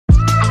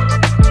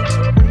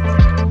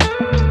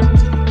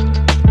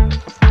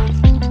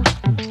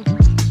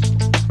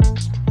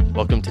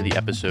the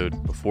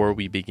episode. Before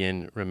we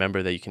begin,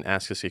 remember that you can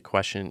ask us a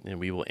question and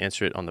we will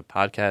answer it on the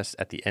podcast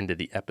at the end of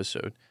the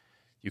episode.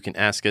 You can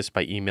ask us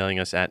by emailing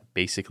us at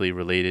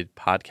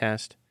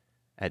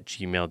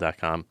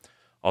basicallyrelatedpodcast@gmail.com.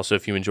 Also,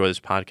 if you enjoy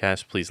this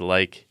podcast, please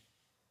like,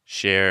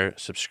 share,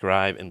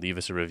 subscribe, and leave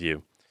us a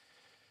review.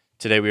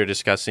 Today we are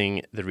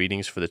discussing the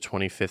readings for the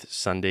 25th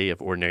Sunday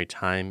of Ordinary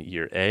Time,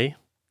 Year A.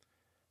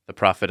 The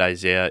prophet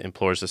Isaiah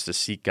implores us to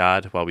seek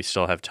God while we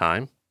still have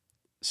time.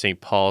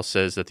 St. Paul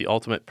says that the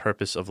ultimate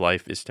purpose of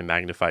life is to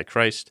magnify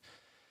Christ,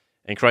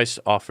 and Christ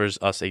offers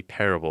us a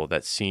parable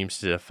that seems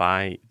to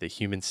defy the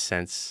human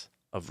sense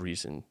of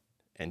reason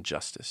and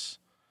justice.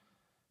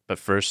 But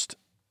first,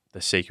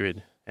 the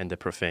sacred and the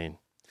profane.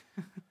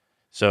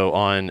 So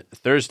on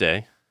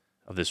Thursday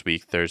of this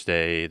week,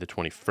 Thursday the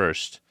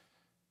 21st,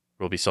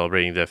 we'll be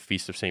celebrating the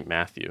Feast of St.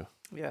 Matthew.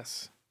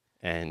 Yes.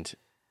 And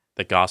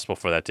the gospel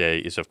for that day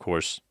is, of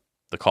course,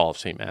 the call of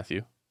St.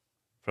 Matthew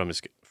from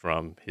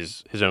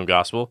his own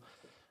gospel.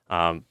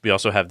 We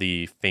also have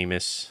the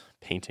famous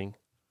painting,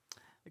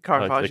 The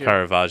Caravaggio. the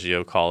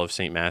Caravaggio Call of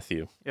St.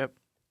 Matthew. Yep.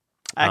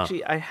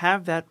 Actually, I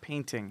have that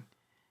painting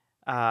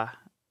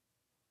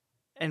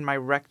in my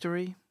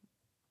rectory.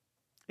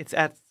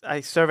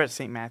 I serve at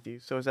St.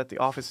 Matthew's, so it's at the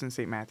office in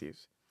St.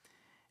 Matthew's.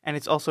 And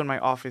it's also in my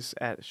office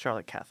at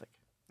Charlotte Catholic.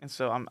 And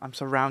so I'm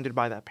surrounded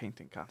by that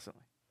painting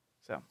constantly.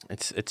 So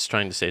It's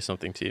trying to say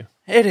something to you.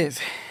 It is.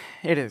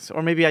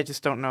 Or maybe I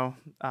just don't know.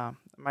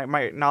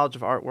 My knowledge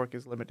of artwork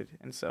is limited.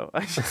 And so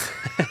I just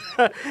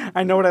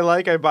I know what I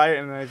like, I buy it,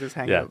 and then I just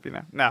hang it up,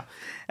 No.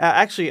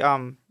 Actually,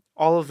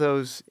 all of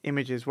those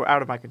images were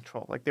out of my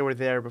control. Like, they were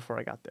there before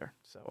I got there.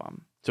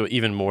 So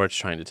even more, it's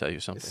trying to tell you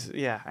something.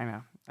 Yeah, I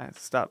know.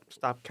 Stop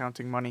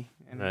counting money.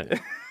 And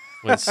Right.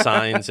 When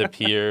signs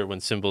appear,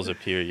 when symbols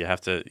appear, you have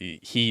to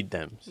heed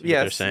them. What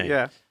they're saying,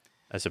 yeah.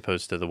 as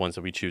opposed to the ones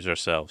that we choose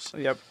ourselves.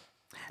 Yep.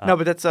 No,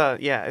 but that's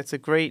it's a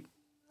great.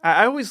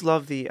 I always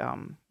love the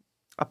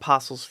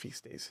Apostles'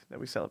 feast days that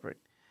we celebrate.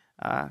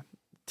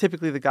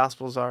 Typically, the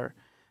Gospels are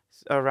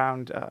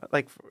around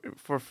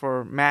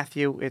for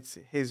Matthew, it's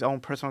his own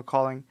personal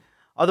calling.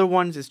 Other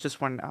ones, it's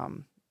just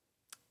when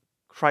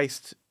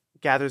Christ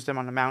gathers them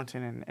on a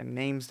mountain and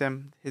names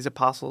them his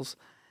apostles.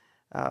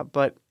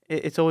 But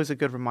it's always a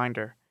good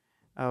reminder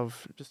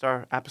of just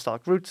our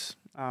apostolic roots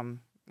and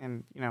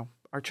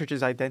our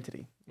church's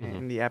identity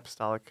in the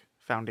apostolic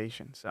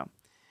foundation. So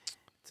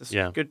it's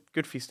a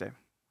good feast day.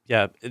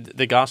 Yeah,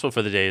 the gospel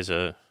for the day it's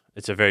a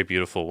very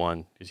beautiful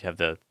one because you have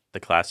the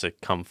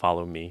classic "Come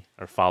follow me"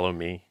 or "Follow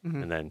me,"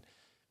 and then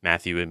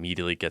Matthew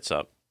immediately gets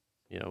up.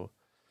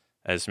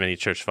 As many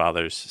church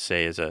fathers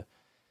say, as an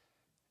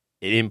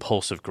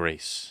impulse of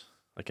grace,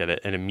 like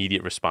an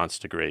immediate response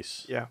to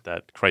grace. Yeah.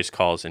 That Christ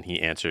calls and he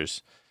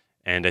answers,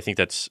 and I think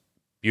that's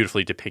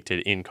beautifully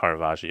depicted in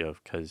Caravaggio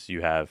because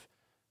you have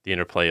the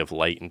interplay of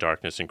light and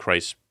darkness, and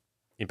Christ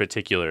in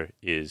particular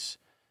is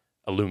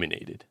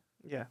illuminated.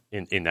 Yeah.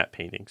 In that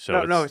painting.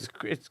 So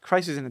it's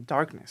Christ is in the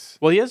darkness.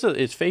 Well,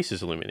 his face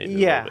is illuminated.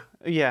 Yeah.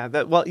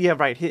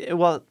 Right.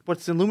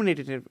 What's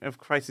illuminated of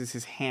Christ is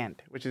his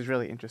hand, which is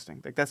really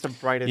interesting. Like, that's the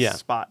brightest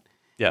spot.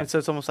 Yeah. And so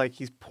it's almost like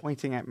he's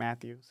pointing at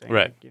Matthew, saying,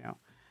 right.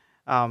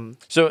 I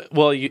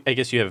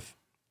guess you have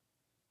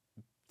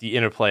the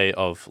interplay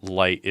of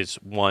light is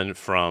one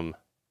from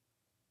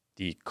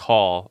the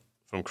call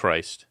from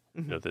Christ.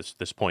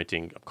 This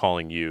pointing,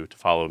 calling you to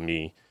follow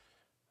me,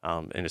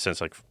 in a sense,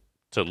 like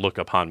to look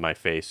upon my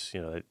face.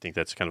 I think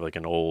that's kind of like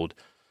an old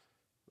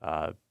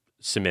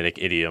Semitic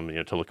idiom,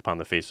 to look upon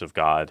the face of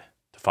God,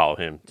 to follow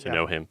him, to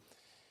know him.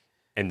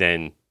 And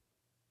then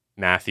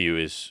Matthew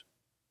is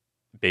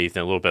bathed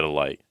in a little bit of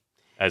light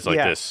as like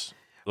this,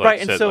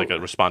 like right. So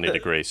responding to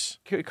grace.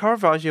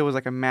 Caravaggio was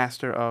like a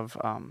master of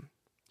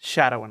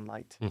shadow and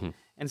light.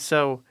 And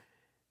so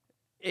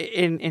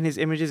in his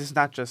images, it's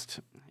not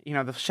just,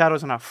 the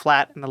shadows are not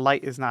flat and the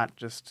light is not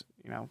just,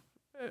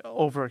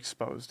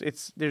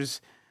 overexposed.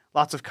 There's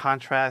lots of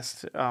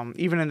contrast.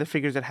 Even in the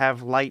figures that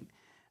have light,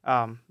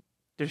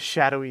 there's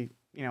shadowy,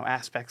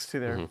 aspects to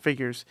their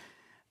figures.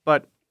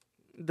 But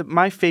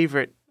my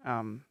favorite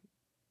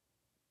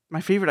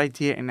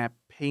idea in that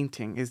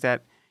painting is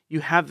that you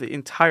have the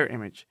entire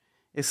image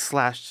is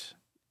slashed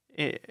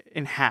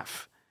in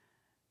half.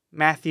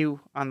 Matthew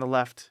on the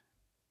left,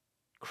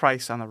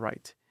 Christ on the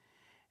right.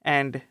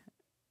 And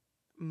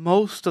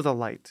most of the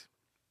light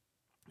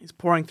is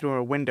pouring through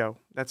a window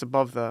that's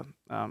above the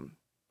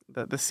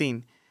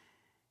scene,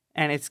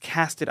 and it's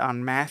casted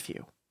on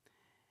Matthew.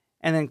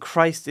 And then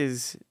Christ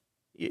is,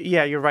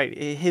 you're right.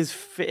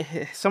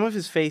 Some of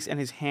his face and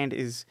his hand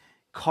is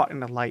caught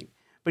in the light,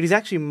 but he's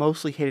actually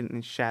mostly hidden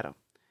in shadow.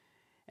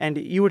 And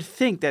you would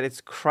think that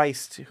it's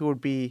Christ who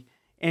would be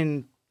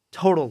in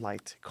total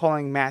light,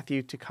 calling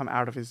Matthew to come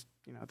out of his,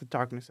 the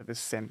darkness of his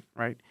sin,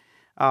 right?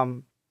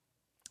 But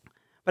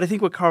I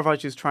think what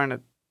Caravaggio is trying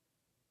to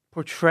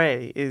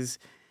portray is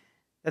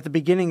that the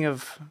beginning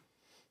of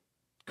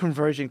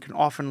conversion can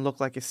often look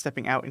like it's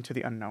stepping out into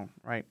the unknown,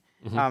 right?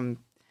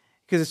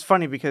 Because it's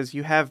funny because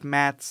you have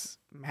Matt.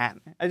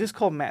 I just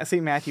call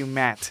St. Matthew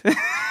Matt.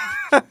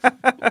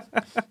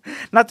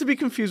 Not to be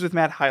confused with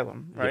Matt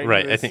Hylam, right?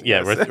 Right. I think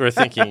we're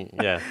thinking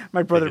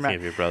My brother thinking Matt.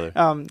 of your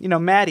brother.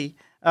 Maddie,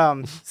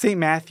 Saint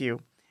Matthew,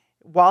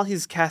 while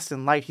he's cast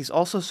in light, he's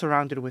also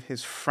surrounded with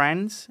his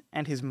friends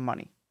and his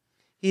money.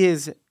 He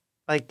is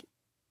like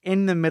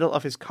in the middle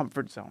of his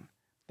comfort zone.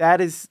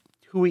 That is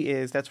who he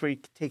is. That's where he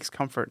takes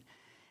comfort.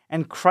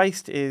 And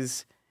Christ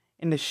is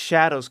in the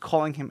shadows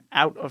calling him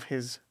out of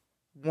his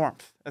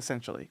warmth,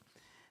 essentially.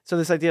 So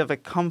this idea of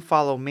like, come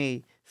follow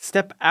me,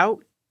 step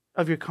out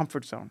of your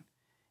comfort zone,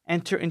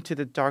 enter into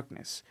the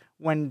darkness,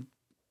 and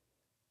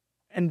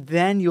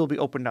then you'll be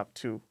opened up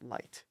to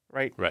light,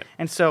 right? Right.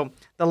 And so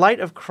the light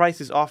of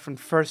Christ is often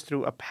first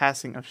through a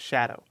passing of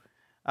shadow,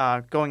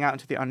 going out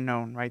into the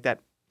unknown, right? That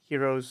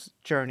hero's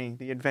journey,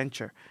 the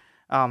adventure.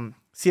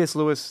 C.S.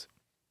 Lewis,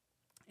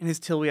 in his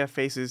Till We Have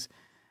Faces,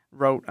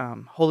 wrote,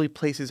 holy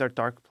places are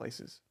dark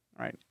places,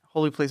 right?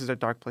 Holy places are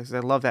dark places. I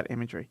love that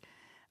imagery.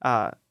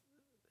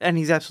 And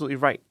he's absolutely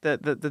right.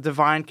 The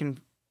divine can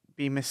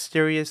be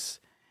mysterious.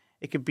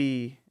 It could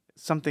be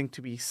something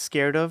to be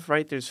scared of,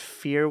 right? There's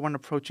fear when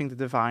approaching the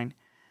divine.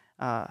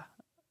 And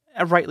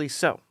rightly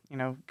so.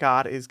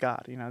 God is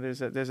God.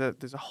 There's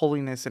a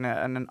holiness and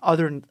an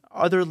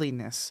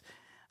otherliness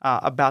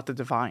about the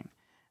divine.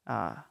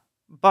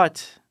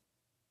 But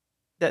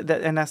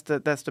that's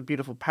the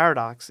beautiful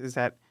paradox, is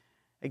that,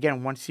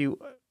 again, once you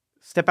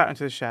step out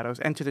into the shadows,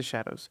 enter the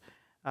shadows,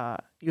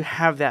 you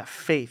have that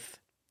faith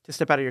to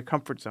step out of your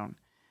comfort zone.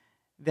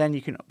 Then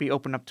you can be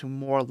opened up to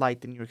more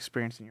light than you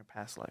experienced in your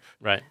past life.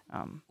 Right.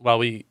 While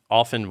we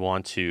often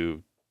want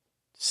to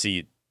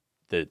see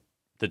the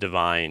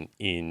divine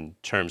in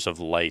terms of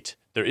light,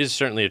 there is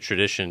certainly a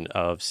tradition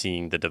of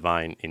seeing the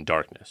divine in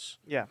darkness.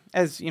 Yeah.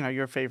 As,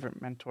 your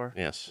favorite mentor.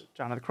 Yes.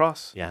 John of the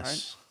Cross. Yes.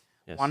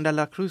 Right? Yes. Juan de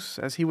la Cruz,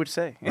 as he would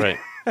say. Right.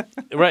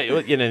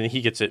 Right. And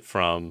he gets it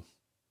from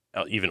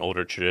even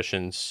older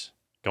traditions,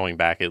 going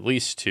back at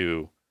least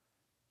to,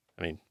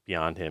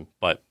 beyond him,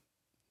 but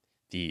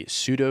the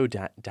pseudo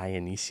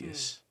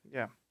Dionysius.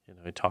 Yeah.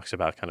 It talks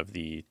about kind of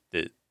the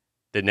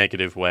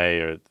negative way,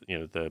 or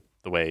the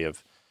way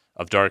of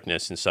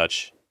darkness and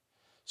such.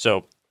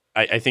 So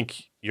I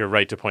think you're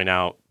right to point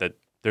out that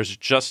there's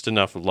just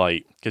enough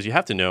light, because you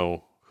have to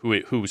know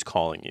who's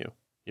calling you.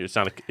 It's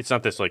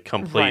not this like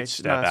complete Right.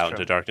 step No, out true.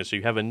 into darkness. So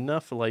you have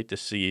enough light to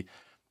see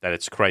that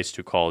it's Christ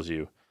who calls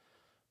you,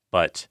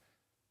 but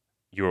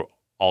you're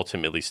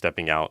ultimately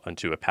stepping out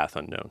onto a path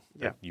unknown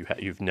that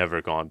you've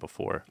never gone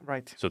before.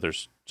 Right. So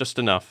there's just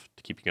enough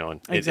to keep you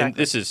going. Exactly. And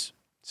this is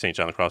St.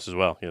 John of the Cross as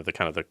well. The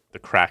kind of the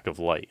crack of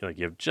light. Like,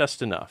 you have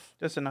just enough.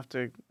 Just enough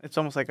to. It's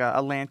almost like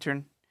a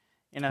lantern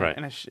in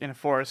a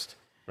forest.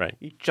 Right.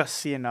 You just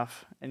see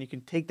enough, and you can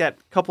take those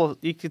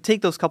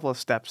couple of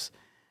steps,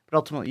 but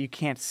ultimately you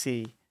can't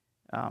see,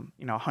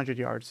 100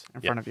 yards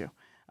in front of you.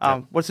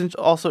 What's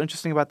also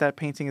interesting about that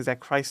painting is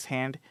that Christ's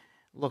hand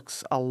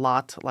looks a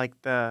lot like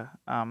the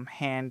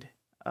hand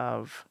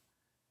of,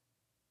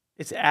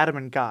 it's Adam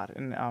and God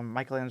in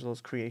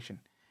Michelangelo's creation.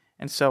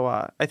 And so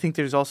I think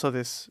there's also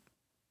this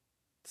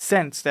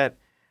sense that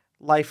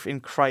life in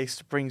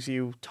Christ brings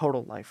you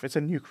total life. It's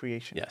a new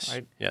creation. Yes.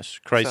 Right? Yes.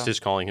 Christ is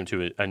calling him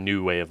to a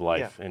new way of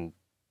life, and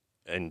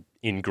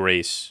in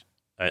grace,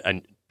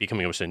 and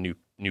becoming almost a new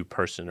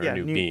person or a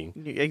new being.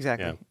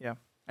 Exactly. Yeah.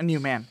 A new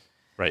man.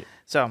 Right.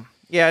 So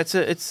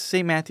it's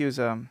St. Matthew's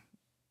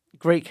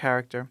great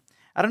character.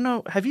 I don't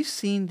know. Have you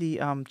seen the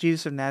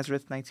Jesus of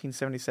Nazareth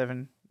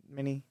 1977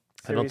 mini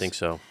series? I don't think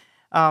so.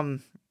 Our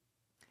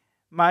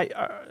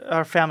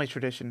family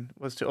tradition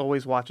was to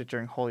always watch it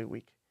during Holy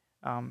Week.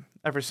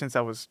 Ever since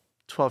I was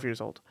 12 years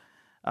old,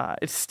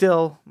 it's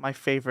still my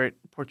favorite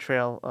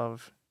portrayal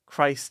of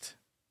Christ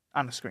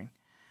on the screen.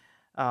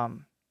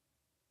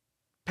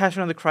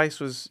 Passion of the Christ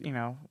was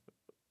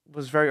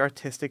very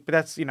artistic, but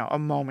that's a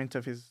moment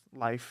of his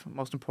life,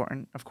 most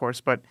important, of course.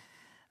 But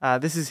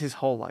this is his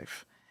whole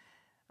life.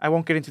 I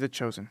won't get into The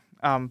Chosen.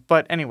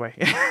 But anyway,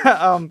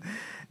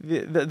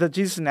 the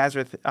Jesus of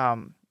Nazareth,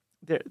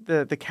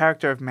 the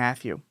character of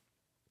Matthew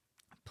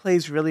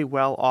plays really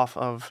well off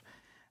of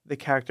the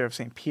character of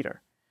St.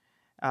 Peter,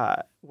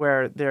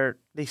 where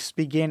they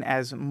begin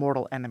as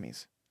mortal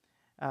enemies,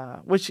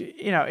 which,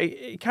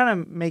 it kind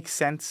of makes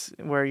sense,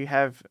 where you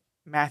have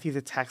Matthew,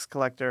 the tax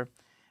collector,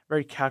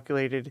 very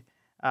calculated,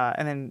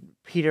 and then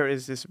Peter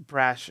is this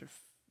brash,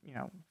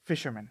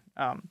 fisherman.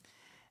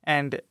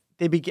 And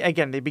they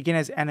begin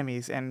as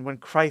enemies. And when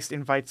Christ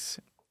invites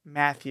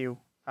Matthew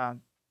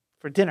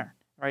for dinner,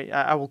 right?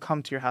 I will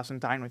come to your house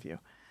and dine with you.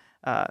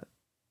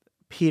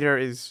 Peter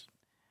is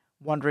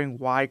wondering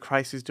why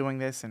Christ is doing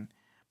this,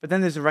 but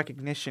then there's a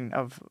recognition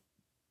of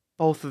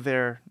both of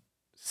their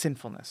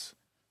sinfulness,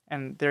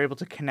 and they're able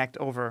to connect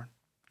over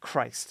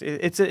Christ.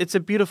 It's a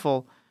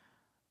beautiful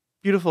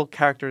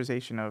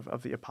characterization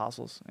of the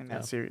apostles in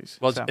that series.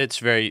 Well, it's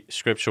very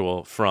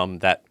scriptural from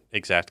that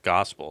exact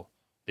gospel,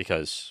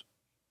 because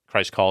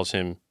Christ calls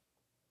him,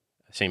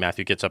 St.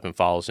 Matthew gets up and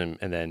follows him,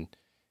 and then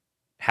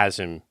has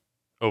him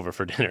over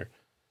for dinner.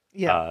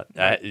 Yeah.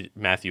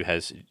 Matthew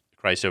has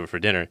Christ over for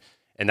dinner,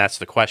 and that's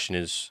the question: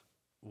 is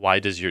why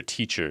does your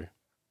teacher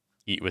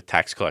eat with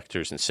tax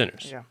collectors and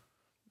sinners. Yeah.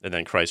 And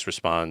then Christ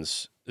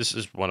responds, this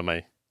is one of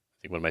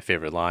my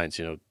favorite lines,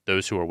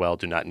 those who are well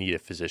do not need a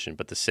physician,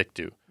 but the sick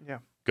do. Yeah.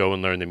 Go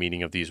and learn the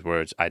meaning of these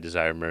words. I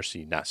desire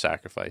mercy, not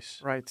sacrifice.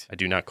 Right. I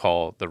do not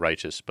call the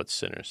righteous, but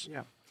sinners.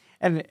 Yeah.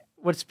 And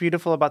what's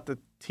beautiful about the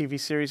TV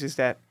series is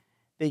that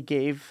they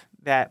gave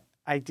that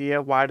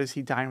idea, why does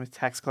he dine with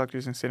tax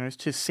collectors and sinners,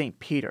 to St.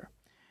 Peter,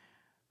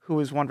 who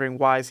was wondering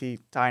why is he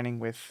dining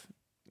with,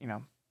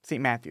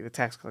 St. Matthew, the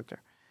tax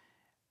collector.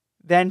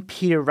 Then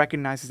Peter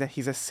recognizes that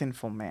he's a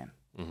sinful man.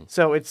 Mm-hmm.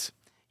 So it's,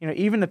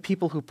 even the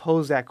people who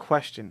pose that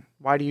question,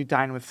 why do you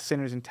dine with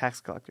sinners and tax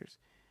collectors?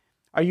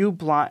 Are you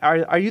blind?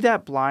 Are you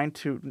that blind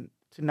to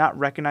not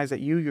recognize that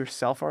you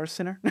yourself are a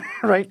sinner,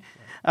 right?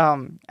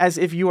 As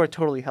if you are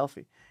totally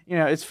healthy.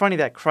 It's funny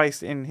that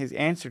Christ in his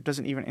answer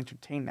doesn't even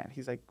entertain that.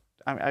 He's like,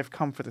 I've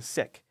come for the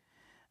sick.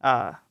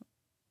 But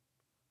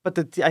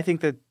I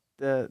think that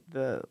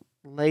the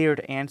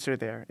layered answer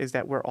there is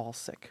that we're all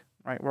sick,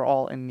 right? We're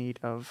all in need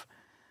of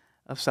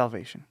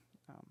salvation.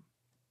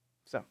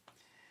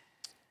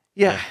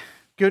 Yeah.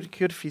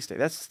 Good feast day.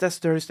 That's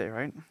Thursday,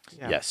 right?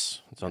 Yeah.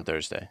 Yes, it's on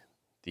Thursday,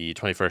 the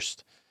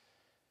 21st.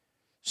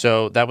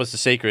 So that was the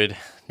sacred.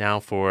 Now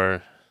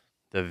for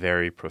the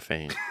very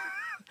profane.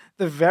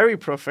 The very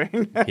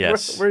profane?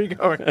 Yes. Where are you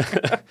going?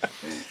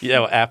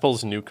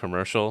 Apple's new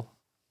commercial.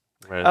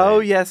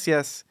 Yes.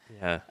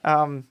 Yeah.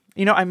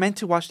 I meant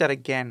to watch that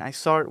again. I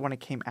saw it when it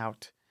came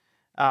out.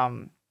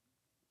 And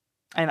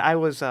I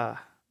was,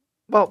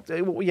 what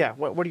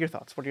are your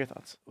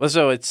thoughts? Well,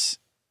 so it's,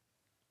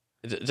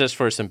 just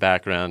for some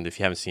background, if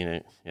you haven't seen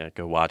it,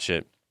 go watch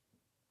it.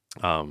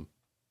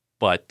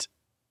 But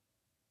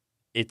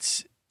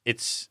it's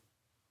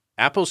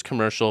Apple's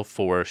commercial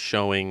for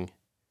showing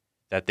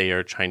that they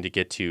are trying to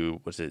get to,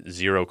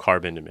 zero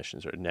carbon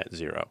emissions or net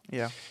zero.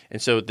 Yeah.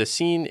 And so the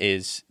scene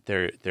is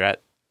they're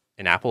at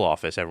an Apple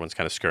office. Everyone's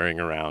kind of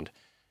scurrying around.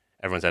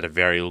 Everyone's at a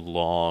very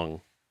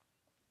long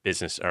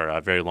business or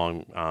a very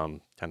long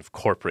kind of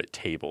corporate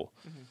table.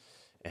 Mm-hmm.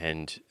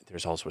 And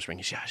there's all this whispering,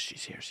 yeah,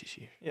 she's here.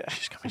 Yeah.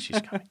 She's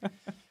coming.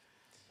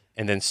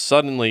 And then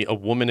suddenly a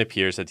woman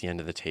appears at the end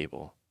of the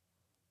table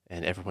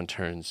and everyone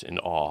turns in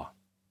awe.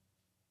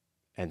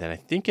 And then I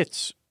think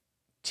it's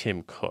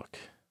Tim Cook,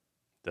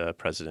 the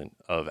president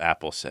of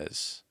Apple,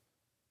 says,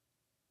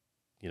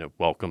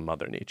 welcome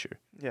Mother Nature.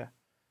 Yeah.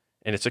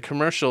 And it's a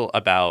commercial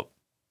about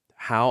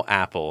how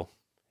Apple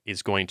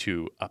is going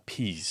to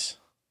appease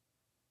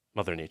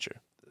Mother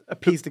Nature.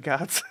 Appease the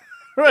gods.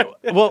 Right.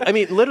 Well, I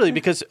mean, literally,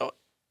 because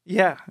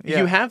yeah.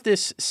 you have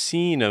this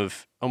scene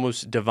of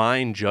almost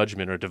divine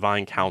judgment or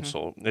divine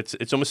counsel. Mm-hmm.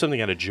 It's almost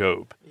something out of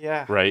Job.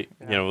 Yeah. Right?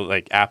 Yeah.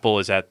 Like Apple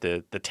is at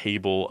the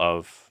table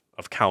of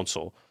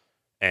counsel,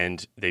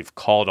 and they've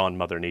called on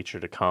Mother Nature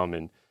to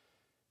come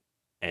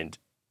and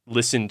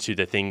listen to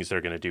the things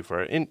they're going to do for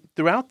her. And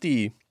throughout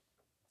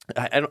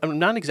I'm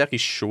not exactly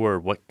sure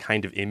what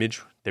kind of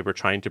image they were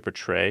trying to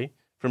portray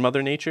for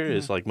Mother Nature. Mm-hmm.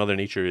 Is like Mother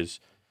Nature is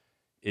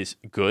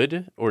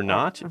good or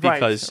not,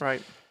 because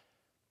right.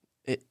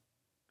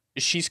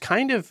 She's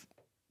kind of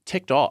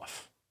ticked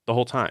off the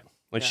whole time.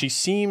 Like she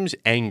seems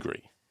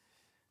angry.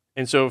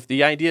 And so if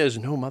the idea is,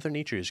 no, Mother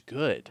Nature is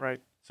good. Right.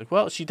 It's like,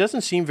 well, she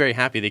doesn't seem very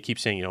happy. They keep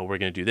saying, we're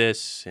going to do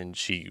this. And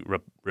she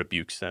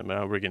rebukes them.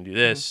 Oh, we're going to do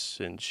this.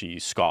 Mm-hmm. And she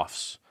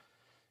scoffs.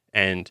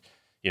 And,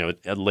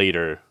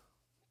 later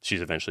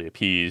she's eventually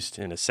appeased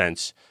in a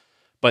sense.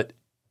 But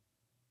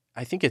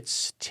I think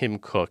it's Tim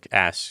Cook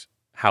asks,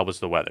 how was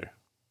the weather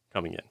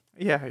coming in?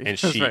 Yeah. And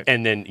she, right.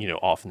 And then,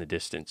 off in the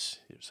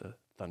distance, there's a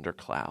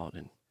thundercloud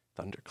and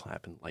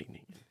thunderclap and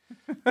lightning.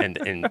 and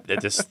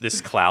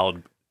this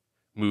cloud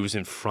moves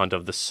in front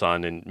of the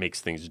sun and makes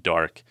things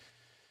dark.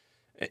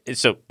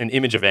 So an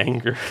image of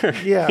anger.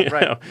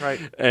 Yeah,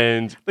 right.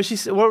 And but she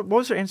said, what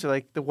was her answer?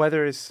 Like, the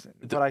weather is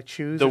what I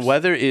choose? The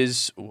weather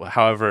is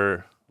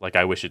however, like,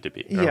 I wish it to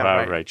be, or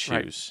however I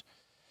choose.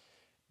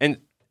 Right.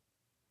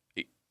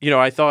 And,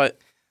 I thought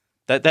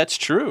that's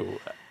true.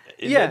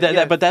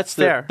 Yeah, but that's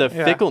the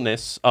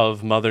fickleness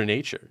of Mother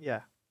Nature.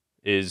 Yeah.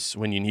 Is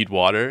when you need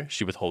water,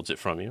 she withholds it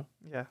from you.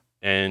 Yeah.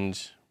 And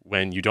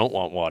when you don't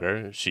want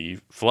water,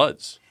 she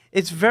floods.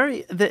 It's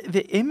very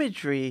the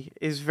imagery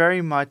is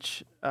very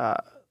much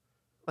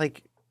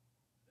like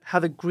how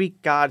the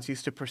Greek gods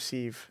used to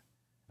perceive,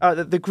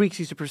 the Greeks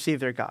used to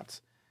perceive their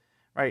gods,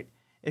 right?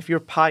 If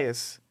you're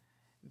pious,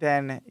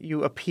 then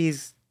you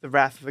appease the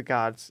wrath of the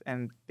gods,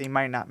 and they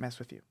might not mess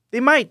with you.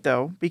 They might,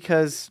 though,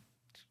 because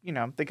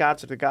the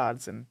gods are the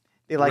gods, and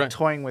they like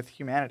toying with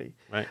humanity.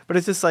 Right. But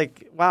it's just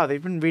like, wow,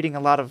 they've been reading a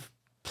lot of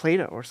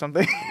Plato or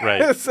something.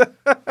 Right.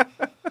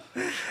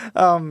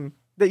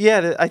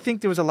 I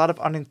think there was a lot of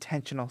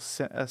unintentional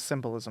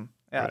symbolism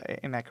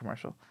in that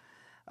commercial.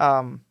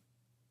 The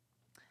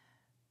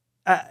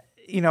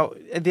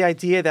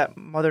idea that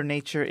Mother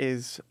Nature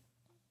is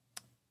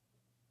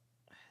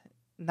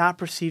not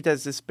perceived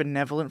as this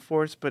benevolent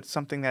force, but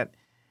something that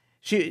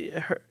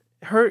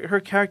her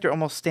character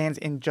almost stands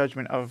in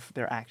judgment of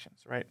their actions,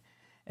 right?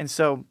 And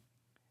so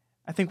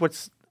I think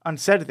what's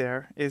unsaid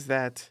there is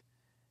that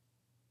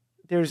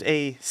there's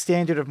a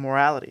standard of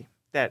morality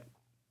that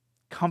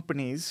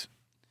companies,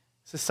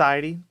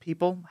 society,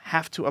 people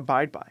have to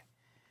abide by,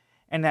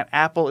 and that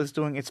Apple is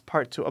doing its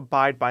part to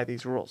abide by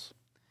these rules.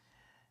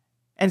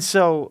 And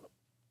so,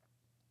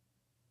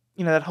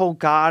 that whole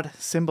God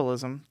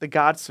symbolism, the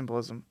God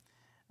symbolism,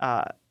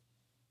 I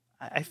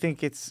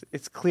think it's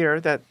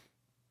clear that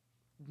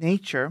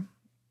nature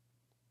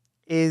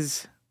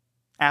is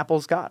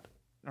Apple's God,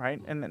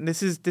 right? And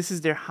this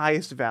is their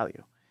highest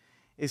value,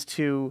 is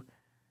to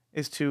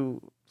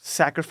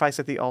sacrifice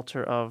at the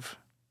altar of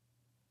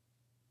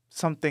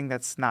something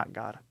that's not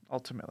God,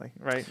 ultimately,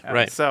 right?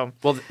 Right. So,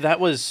 well, that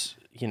was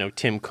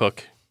Tim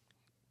Cook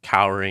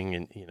cowering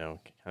and kind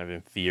of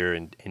in fear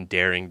and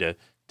daring to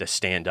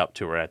stand up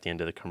to her at the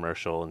end of the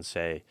commercial and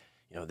say,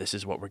 this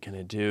is what we're going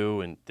to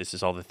do, and this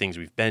is all the things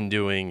we've been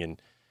doing, and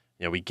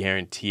we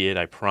guarantee it,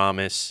 I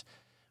promise,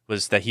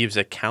 was that he was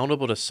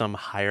accountable to some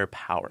higher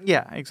power.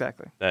 Yeah,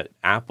 exactly. That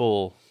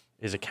Apple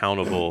is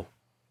accountable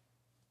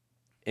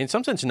in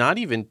some sense not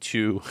even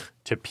to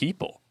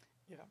people,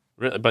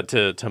 but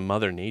to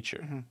Mother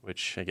Nature,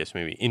 which I guess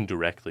maybe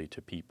indirectly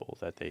to people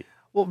that they...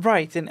 Well,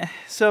 right. And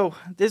so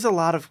there's a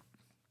lot of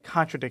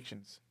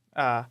contradictions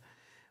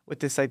with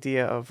this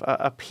idea of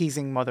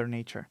appeasing Mother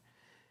Nature.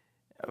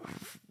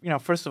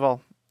 First of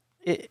all,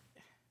 okay,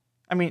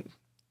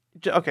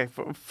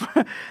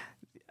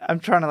 I'm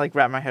trying to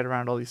wrap my head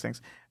around all these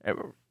things.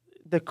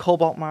 The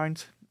cobalt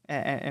mines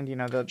and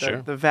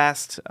the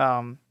vast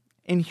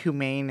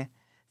inhumane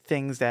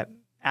things that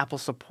Apple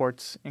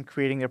supports in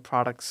creating their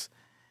products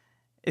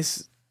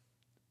is,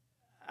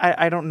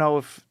 I don't know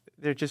if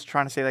they're just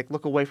trying to say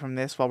look away from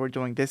this while we're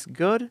doing this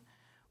good,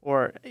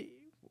 or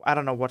I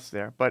don't know what's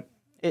there. But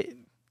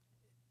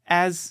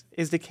as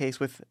is the case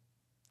with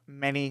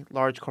many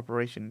large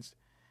corporations,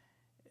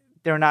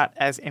 they're not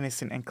as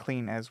innocent and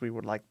clean as we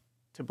would like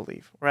to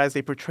believe, or as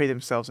they portray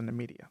themselves in the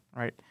media,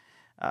 right?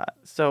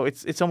 So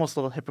it's almost a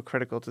little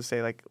hypocritical to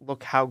say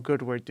look how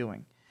good we're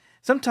doing.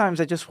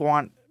 Sometimes I just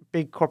want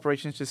big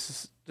corporations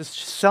just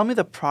sell me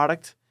the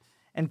product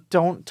and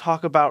don't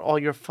talk about all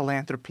your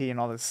philanthropy and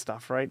all this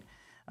stuff, right?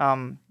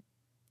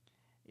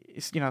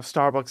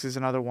 Starbucks is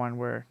another one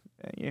where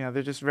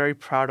they're just very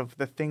proud of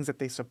the things that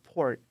they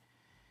support,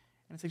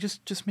 and it's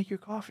just make your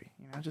coffee,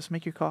 just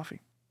make your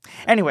coffee.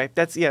 Anyway,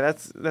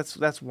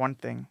 that's one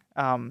thing.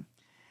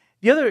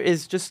 The other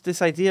is just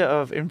this idea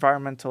of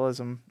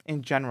environmentalism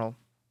in general.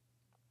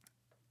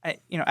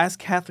 As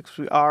Catholics,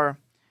 we're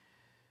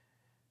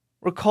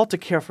called to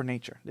care for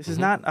nature. This is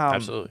not,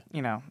 absolutely.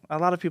 A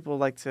lot of people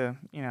like to,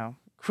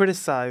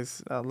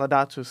 criticize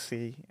Laudato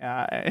Si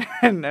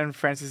and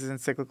Francis's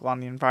encyclical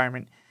on the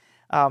environment,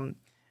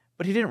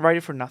 but he didn't write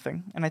it for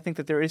nothing. And I think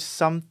that there is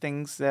some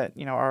things that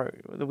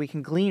that we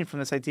can glean from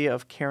this idea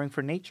of caring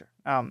for nature.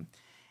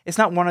 It's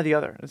not one or the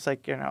other. It's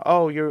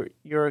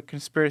you're a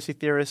conspiracy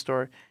theorist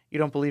or you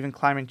don't believe in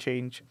climate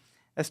change.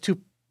 That's too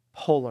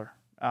polar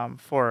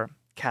for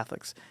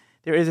Catholics.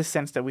 There is a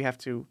sense that we have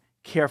to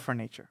care for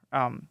nature.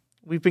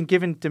 We've been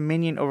given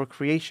dominion over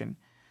creation,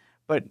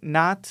 but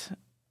not.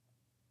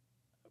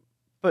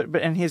 But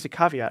and here's the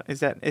caveat: is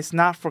that it's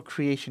not for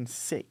creation's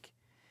sake,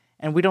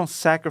 and we don't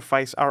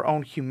sacrifice our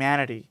own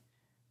humanity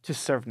to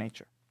serve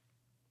nature.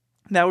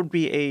 That would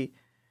be a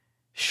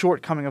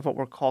shortcoming of what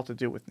we're called to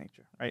do with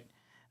nature, right?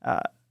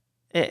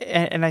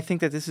 And I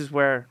think that this is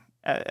where,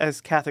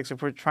 as Catholics,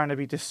 if we're trying to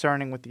be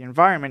discerning with the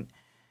environment,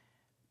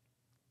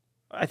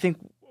 I think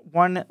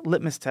one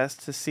litmus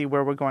test to see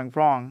where we're going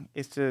wrong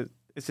is to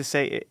ask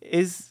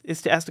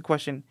the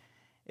question: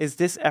 is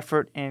this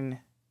effort in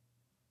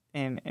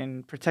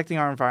protecting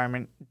our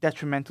environment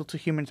detrimental to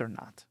humans or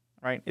not?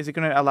 Right? Is it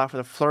going to allow for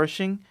the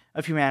flourishing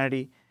of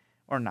humanity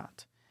or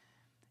not?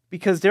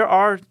 Because there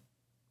are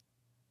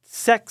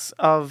sects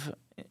of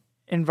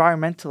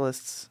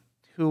environmentalists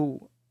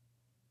who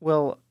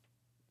will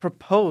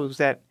propose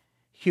that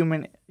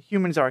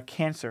humans are a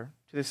cancer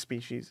to the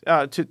species,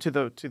 to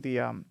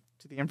the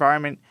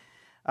environment.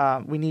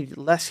 We need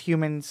less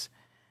humans.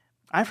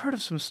 I've heard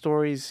of some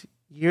stories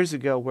years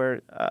ago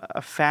where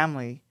a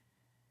family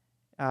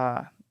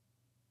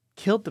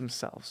killed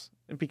themselves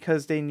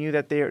because they knew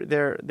that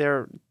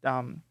their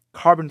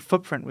carbon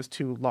footprint was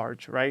too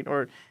large, right?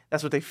 Or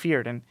that's what they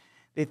feared, and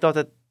they thought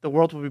that the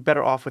world would be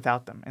better off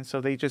without them, and so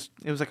it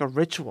was like a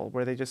ritual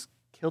where they just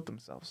killed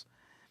themselves.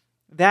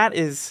 That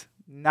is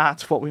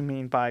not what we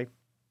mean by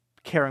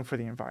caring for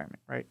the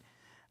environment, right?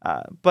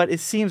 But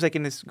it seems like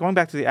in this, going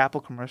back to the Apple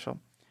commercial,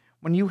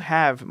 when you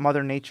have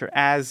Mother Nature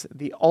as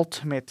the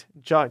ultimate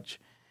judge,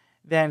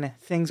 then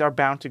things are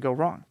bound to go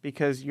wrong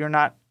because you're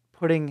not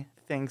putting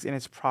things in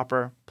its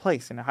proper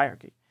place in a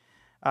hierarchy.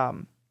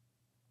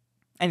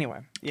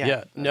 Anyway, yeah.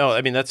 Yeah, no,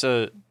 I mean, that's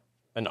an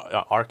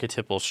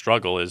archetypal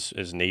struggle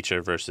is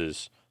nature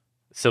versus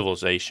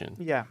civilization.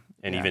 Yeah.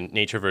 And even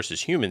nature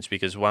versus humans,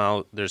 because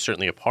while there's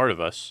certainly a part of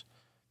us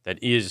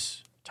that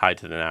is tied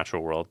to the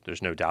natural world,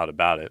 there's no doubt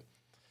about it,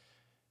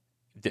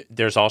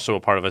 there's also a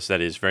part of us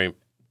that is very,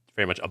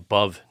 very much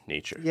above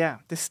nature. Yeah,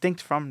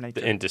 distinct from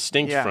nature. And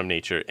distinct from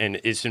nature, and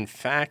is in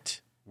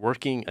fact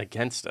working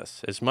against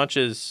us as much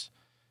as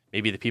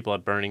maybe the people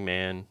at Burning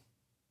Man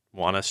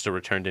want us to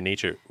return to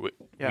nature.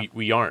 Yeah.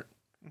 We aren't.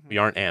 We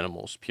aren't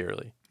animals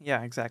purely.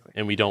 Yeah, exactly.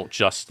 And we don't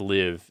just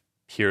live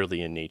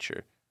purely in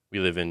nature. We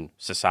live in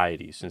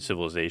societies and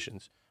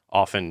civilizations,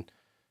 often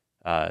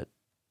at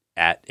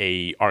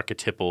a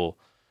archetypal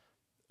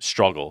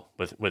struggle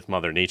with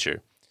Mother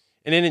Nature.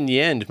 And then in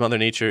the end, Mother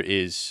Nature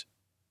is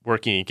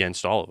working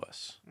against all of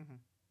us.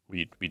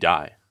 We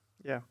die.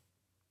 Yeah.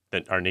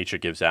 That our nature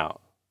gives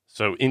out.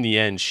 So in the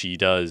end, she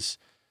does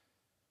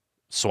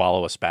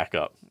swallow us back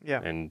up.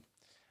 Yeah. And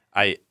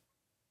I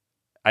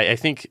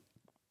think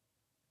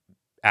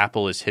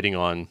Apple is hitting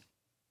on,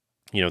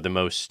 the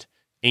most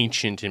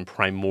ancient and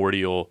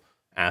primordial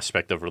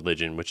aspect of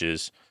religion, which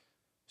is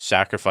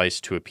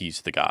sacrifice to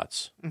appease the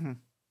gods. Mm-hmm.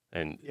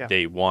 And Yeah.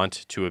 they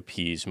want to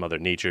appease Mother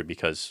Nature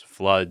because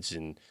floods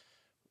and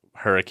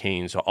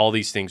hurricanes, all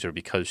these things are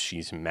because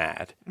she's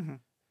mad. Mm-hmm.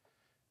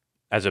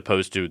 As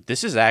opposed to,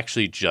 this is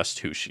actually just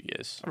who she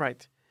is.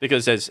 Right.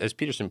 Because as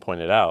Peterson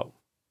pointed out,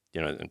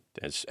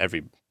 as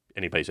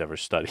anybody's ever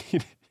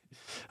studied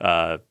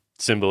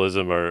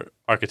symbolism or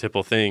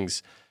archetypal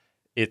things,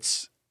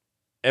 it's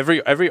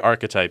every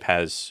archetype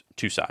has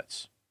two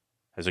sides.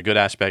 Has a good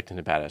aspect and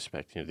a bad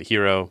aspect. The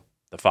hero,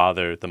 the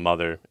father, the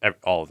mother,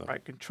 all of them.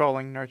 Right.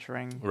 Controlling,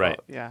 nurturing. Right.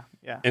 Yeah.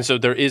 Yeah. And so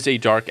there is a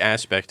dark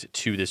aspect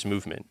to this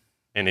movement,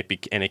 and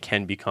it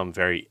can become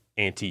very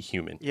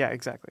anti-human. Yeah.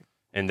 Exactly.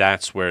 And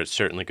that's where it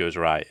certainly goes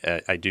awry.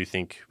 I do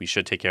think we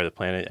should take care of the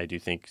planet. I do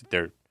think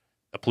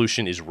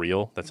pollution is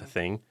real. That's a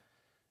thing.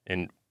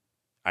 And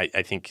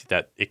I think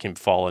that it can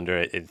fall under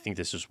it. I think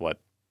this is what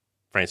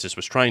Francis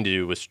was trying to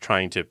do, was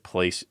trying to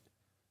place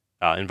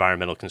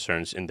environmental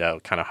concerns in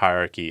the kind of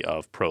hierarchy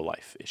of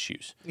pro-life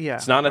issues. Yeah.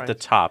 It's not at the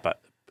top,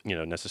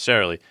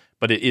 necessarily,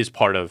 but it is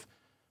part of,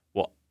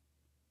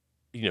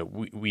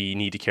 we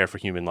need to care for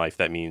human life.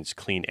 That means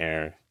clean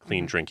air,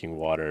 clean drinking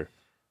water,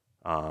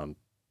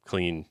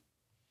 clean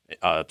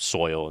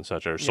soil and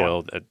such, or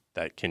soil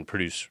that can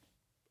produce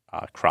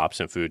crops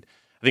and food.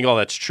 I think all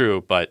that's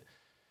true, but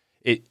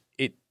it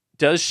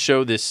does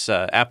show this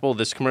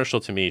this commercial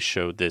to me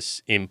showed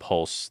this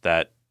impulse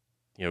that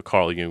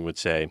Carl Jung would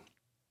say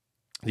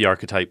the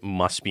archetype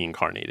must be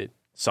incarnated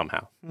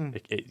somehow.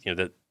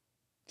 That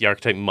the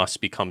archetype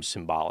must become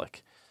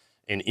symbolic,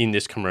 and in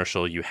this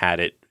commercial you had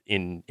it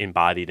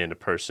embodied in a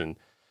person,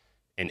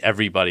 and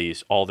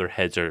all their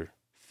heads are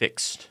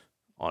fixed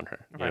on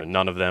her. Right.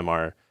 None of them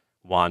are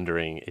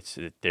wandering. It's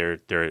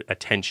their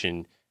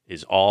attention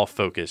is all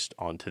focused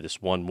onto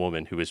this one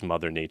woman who is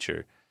Mother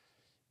Nature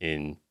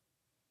in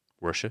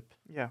worship,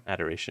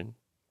 adoration.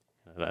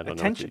 I don't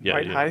attention, know.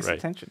 right? Highest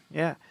attention.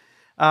 Yeah.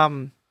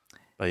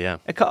 But yeah,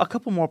 a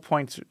couple more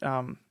points.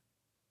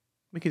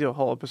 We could do a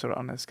whole episode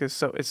on this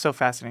because it's so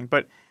fascinating.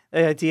 But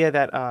the idea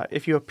that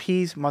if you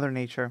appease Mother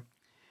Nature,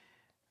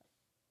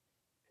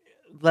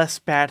 less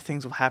bad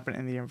things will happen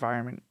in the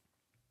environment.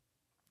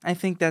 I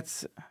think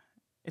it's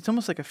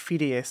almost like a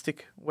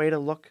fideistic way to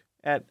look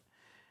at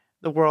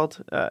the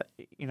world.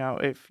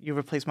 If you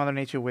replace Mother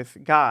Nature with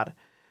God,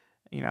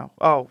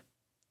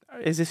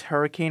 is this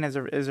hurricane as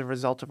a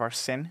result of our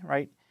sin,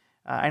 right?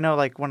 I know,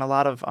 like, when a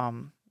lot of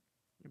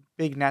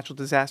big natural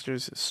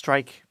disasters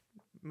strike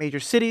major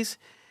cities,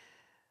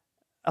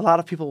 a lot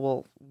of people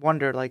will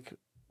wonder, like,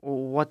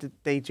 what did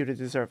they do to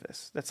deserve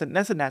this? That's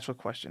a natural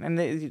question, and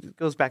it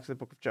goes back to the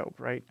book of Job,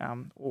 right?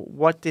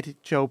 What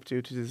did Job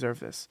do to deserve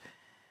this?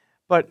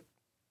 But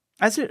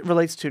as it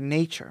relates to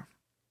nature,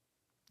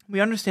 we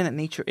understand that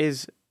nature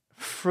is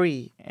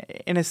free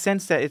in a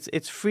sense that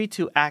it's free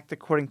to act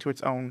according to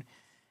its own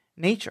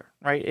nature,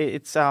 right?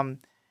 It's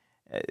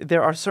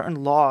there are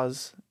certain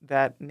laws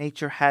that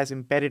nature has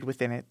embedded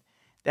within it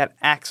that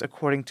acts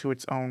according to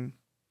its own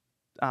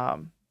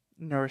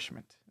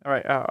nourishment,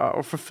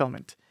 or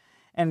fulfillment.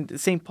 And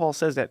St. Paul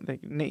says that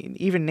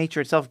even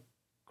nature itself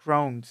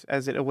groans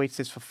as it awaits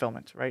its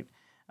fulfillment, right?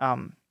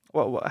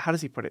 How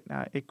does he put it?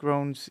 It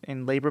groans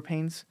in labor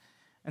pains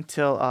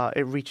until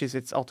it reaches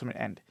its ultimate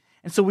end.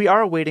 And so we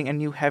are awaiting a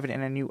new heaven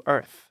and a new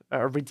earth,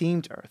 a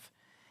redeemed earth.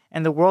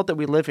 And the world that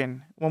we live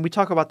in, when we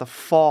talk about the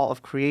fall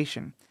of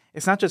creation,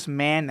 it's not just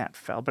man that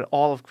fell, but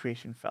all of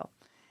creation fell.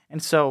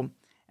 And so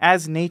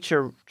as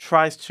nature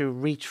tries to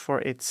reach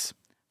for its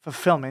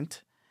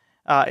fulfillment,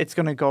 it's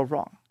going to go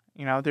wrong.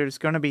 There's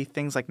going to be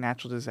things like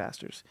natural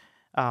disasters.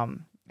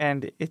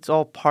 And it's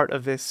all part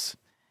of this,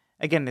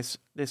 again,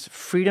 this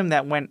freedom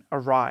that went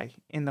awry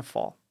in the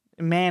fall.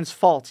 Man's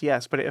fault,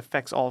 yes, but it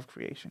affects all of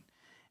creation.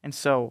 And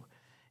so,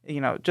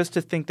 just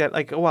to think that,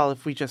 like, well,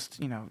 if we just,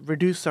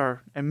 reduce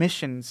our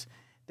emissions,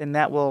 then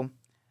that will,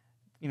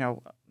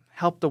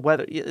 help the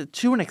weather.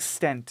 To an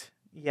extent,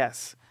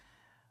 yes.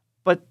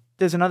 But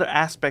there's another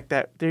aspect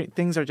that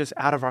things are just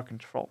out of our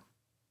control.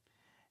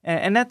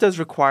 And that does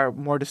require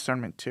more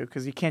discernment, too,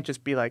 because you can't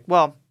just be like,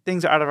 well,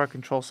 things are out of our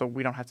control, so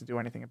we don't have to do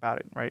anything about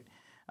it, right?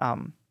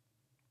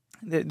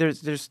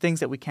 There's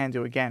things that we can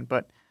do again,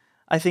 but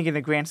I think in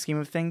the grand scheme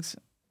of things,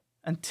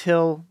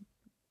 until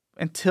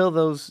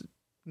those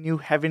new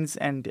heavens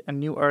and a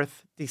new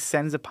earth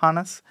descends upon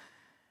us,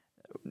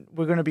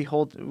 we're going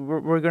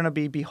to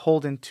be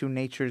beholden to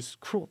nature's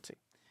cruelty,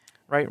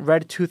 right?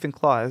 Red tooth and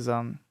claw is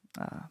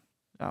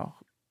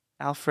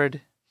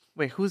Alfred.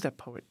 Wait, who's that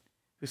poet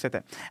who said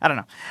that? I don't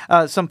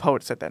know. Some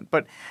poet said that.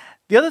 But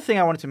the other thing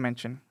I wanted to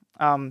mention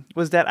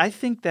was that I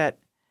think that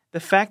the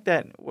fact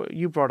that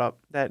you brought up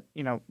that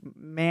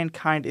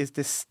mankind is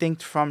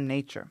distinct from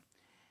nature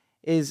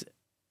is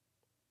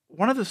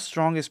one of the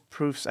strongest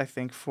proofs, I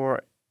think,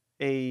 for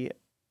a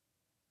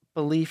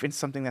belief in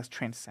something that's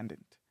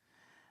transcendent.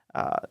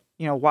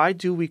 Why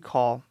do we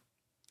call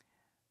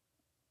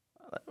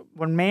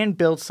when man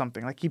builds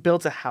something, like he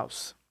builds a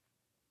house,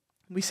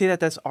 we say that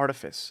that's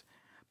artifice.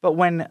 But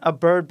when a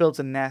bird builds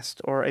a nest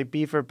or a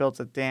beaver builds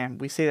a dam,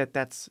 we say that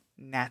that's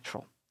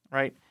natural,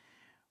 right?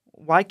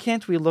 Why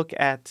can't we look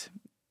at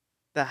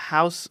the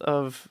house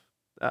of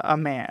a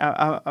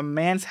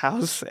man's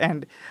house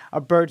and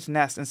a bird's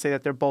nest and say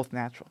that they're both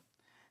natural?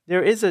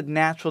 There is a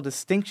natural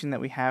distinction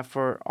that we have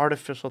for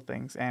artificial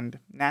things and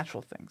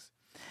natural things.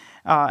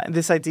 And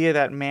this idea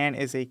that man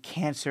is a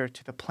cancer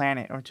to the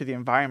planet or to the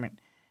environment,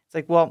 it's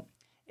like, well,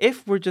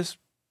 if we're just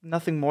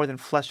nothing more than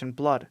flesh and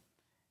blood,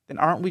 then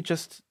aren't we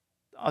just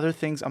other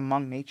things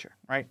among nature,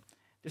 right?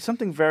 There's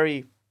something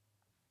very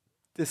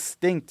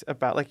distinct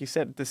about, like you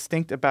said,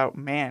 distinct about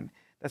man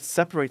that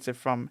separates it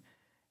from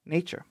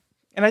nature.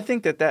 And I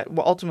think that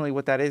ultimately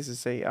what that is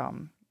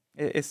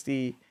it's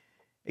the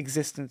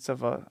existence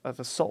of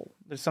a soul.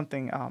 There's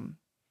something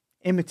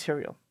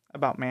immaterial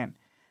about man,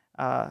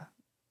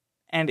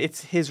 and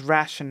it's his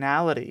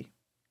rationality,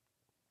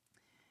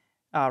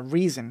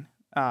 reason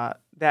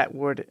that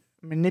would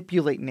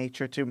manipulate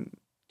nature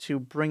to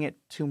bring it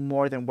to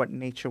more than what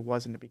nature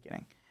was in the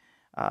beginning.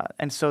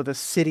 And so the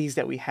cities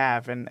that we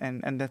have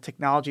and the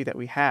technology that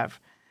we have,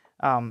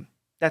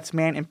 that's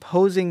man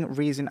imposing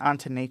reason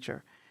onto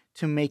nature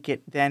to make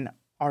it then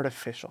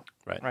artificial.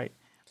 Right?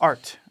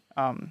 Art.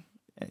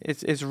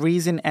 It's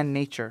reason and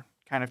nature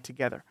kind of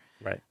together.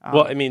 Right.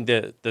 Well, I mean,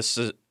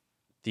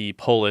 the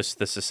polis,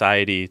 the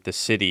society, the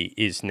city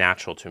is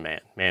natural to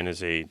man. Man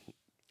is a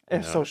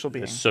social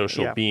being.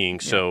 Being.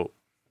 So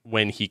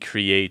when he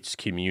creates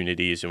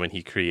communities and when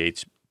he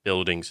creates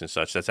buildings and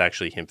such, that's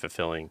actually him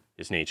fulfilling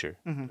his nature,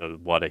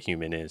 of what a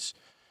human is.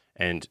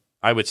 And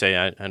I would say,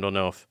 I don't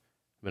know if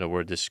I'm going to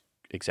word this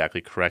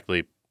exactly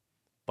correctly,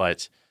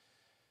 but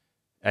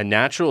a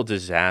natural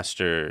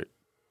disaster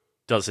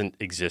doesn't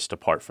exist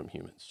apart from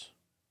humans.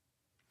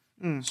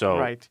 So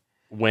right.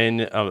 When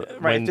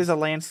there's a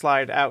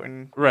landslide out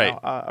in right.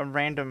 A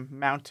random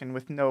mountain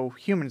with no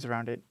humans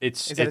around it,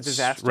 is that a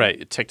disaster?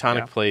 Right.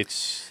 Tectonic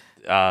plates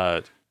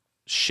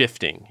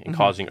shifting and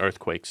causing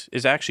earthquakes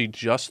is actually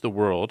just the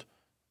world,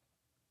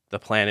 the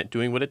planet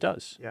doing what it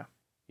does. Yeah.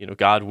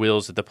 God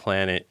wills that the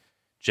planet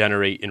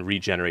generate and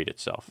regenerate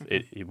itself.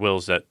 It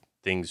wills that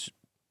things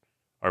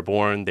are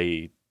born,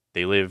 they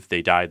live,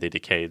 they die, they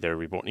decay, they're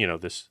reborn.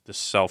 This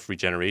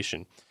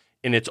self-regeneration.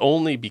 And it's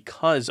only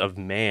because of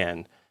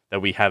man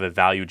that we have a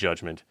value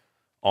judgment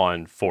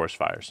on forest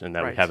fires and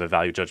that we have a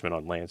value judgment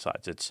on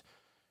landslides. It's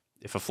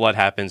if a flood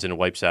happens and it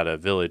wipes out a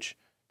village,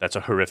 that's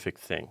a horrific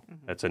thing.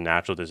 That's a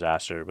natural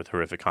disaster with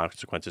horrific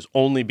consequences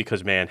only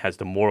because man has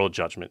the moral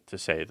judgment to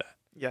say that.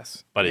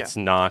 Yes. But it's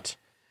not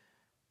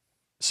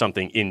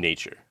something in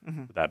nature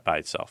that by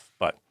itself.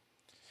 But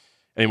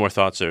any more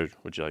thoughts, or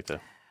would you like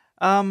to?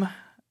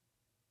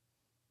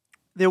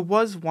 There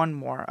was one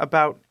more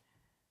about,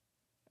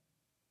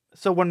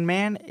 so when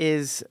man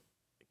is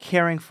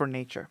caring for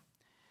nature,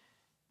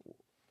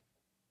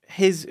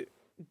 his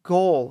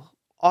goal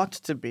ought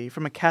to be,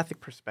 from a Catholic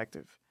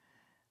perspective,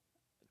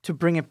 to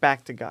bring it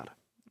back to God,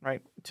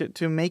 right?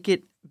 To make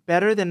it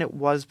better than it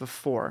was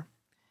before,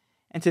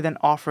 and to then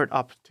offer it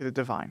up to the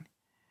divine.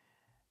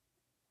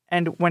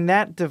 And when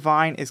that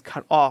divine is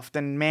cut off,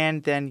 then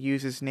man then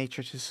uses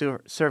nature to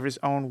serve his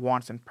own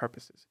wants and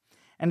purposes.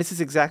 And this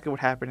is exactly what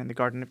happened in the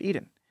Garden of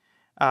Eden,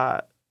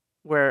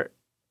 where,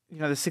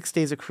 the 6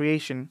 days of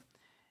creation,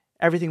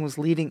 everything was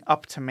leading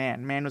up to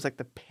man. Man was like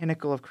the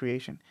pinnacle of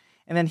creation.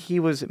 And then he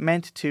was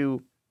meant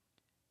to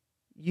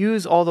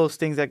use all those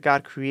things that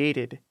God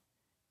created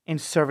in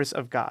service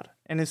of God.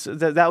 And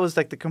that was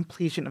like the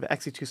completion of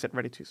exitus et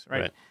reditus,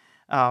 right?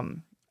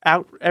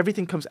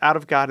 Everything comes out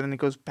of God and then it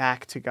goes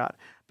back to God.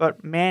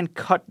 But man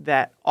cut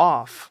that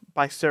off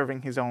by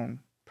serving his own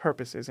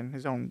purposes and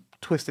his own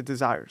twisted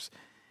desires.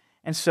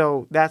 And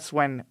so that's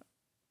when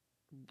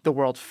the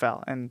world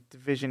fell and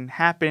division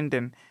happened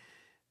and,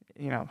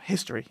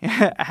 history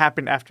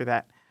happened after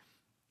that.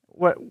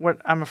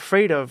 What I'm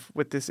afraid of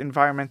with this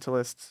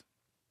environmentalist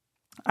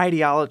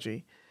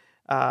ideology,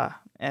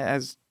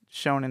 as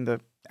shown in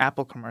the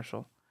Apple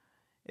commercial,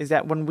 is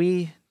that when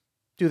we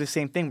do the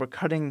same thing, we're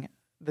cutting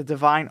the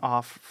divine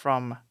off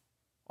from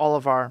all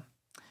of our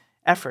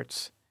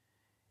efforts,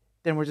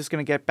 then we're just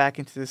going to get back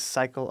into this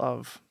cycle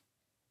of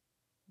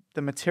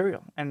the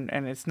material, and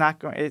it's not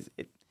going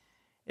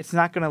it's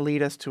not going to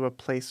lead us to a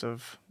place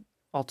of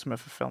ultimate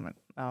fulfillment.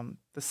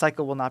 The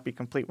cycle will not be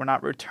complete. We're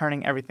not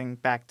returning everything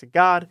back to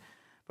God,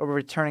 but we're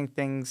returning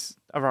things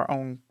of our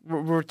own.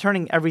 We're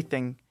returning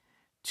everything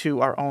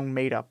to our own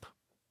made up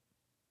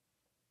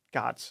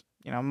gods.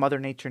 Mother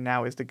Nature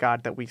now is the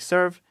God that we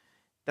serve.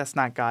 that's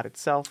not God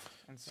itself.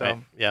 And so,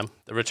 Right. Yeah,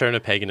 the return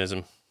of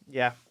paganism.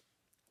 yeah,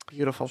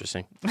 beautiful.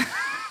 Interesting.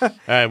 All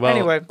right. Well,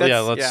 Anyway,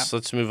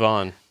 let's move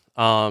on.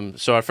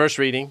 So our first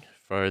reading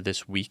for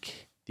this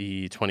week,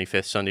 the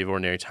 25th Sunday of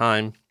Ordinary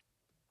Time,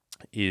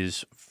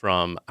 is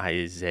from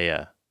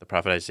Isaiah, the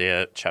prophet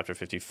Isaiah, chapter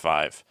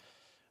 55.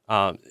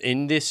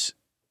 In this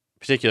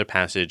particular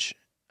passage,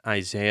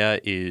 Isaiah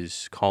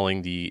is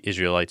calling the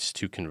Israelites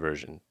to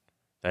conversion,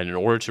 that in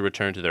order to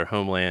return to their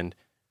homeland,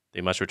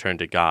 they must return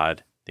to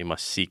God, they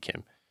must seek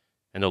him.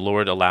 And the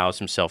Lord allows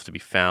himself to be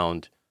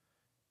found,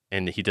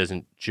 and he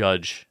doesn't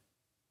judge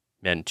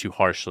men too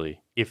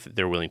harshly if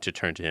they're willing to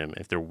turn to him,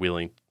 if they're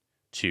willing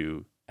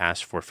to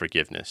ask for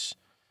forgiveness.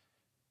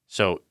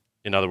 So,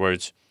 in other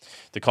words,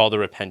 the call to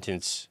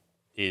repentance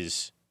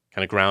is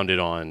kind of grounded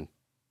on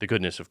the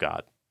goodness of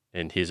God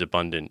and his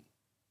abundant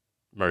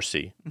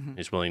mercy,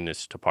 his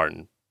willingness to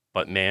pardon.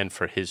 But man,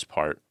 for his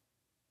part,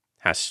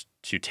 has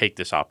to take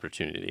this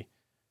opportunity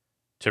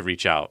to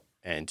reach out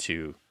and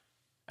to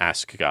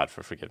ask God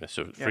for forgiveness.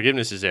 So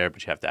forgiveness is there,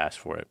 but you have to ask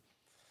for it.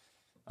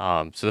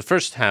 So the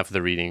first half of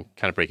the reading,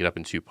 kind of break it up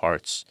in two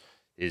parts,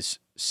 is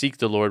seek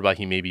the Lord while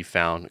he may be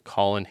found,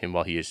 call on him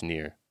while he is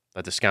near.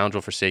 Let the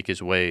scoundrel forsake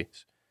his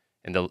ways,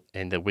 and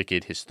the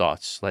wicked his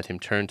thoughts. Let him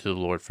turn to the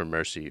Lord for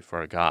mercy, for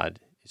our God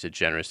is a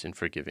generous and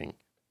forgiving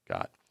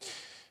God.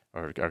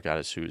 Or our God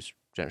is who is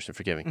generous and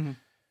forgiving.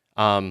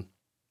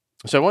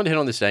 So I wanted to hit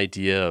on this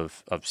idea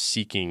of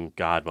seeking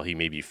God while he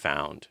may be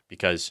found,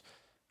 because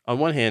on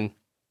one hand,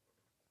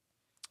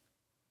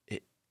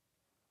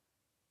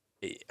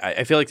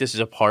 I feel like this is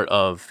a part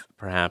of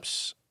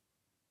perhaps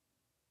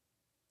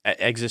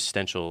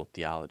existential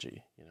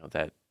theology. You know,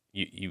 that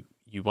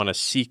you want to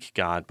seek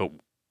God, but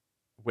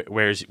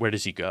where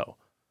does he go?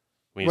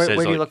 When where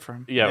do you look for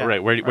him? Yeah,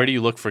 right. Where do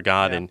you look for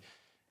God,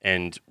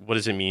 and what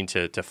does it mean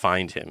to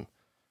find him?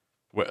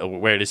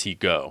 Where does he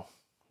go?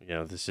 You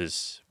know, this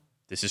is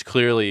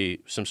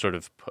clearly some sort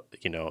of,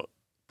 you know,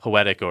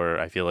 poetic, or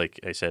I feel like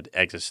I said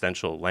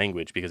existential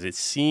language, because it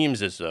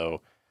seems as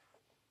though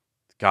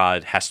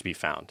God has to be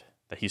found,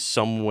 that he's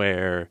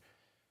somewhere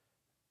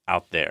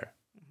out there.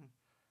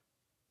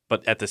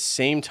 But at the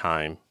same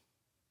time,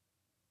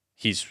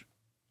 he's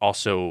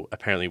also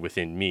apparently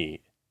within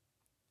me,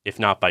 if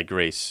not by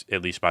grace,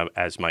 at least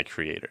as my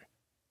creator.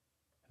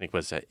 I think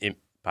was that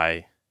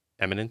by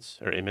eminence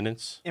or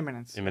immanence?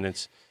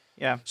 Immanence.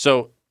 Yeah.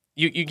 So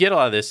you get a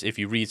lot of this if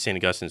you read St.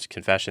 Augustine's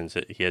Confessions.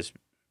 That he has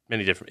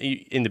many different,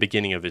 in the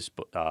beginning of his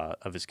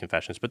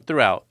Confessions, but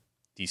throughout,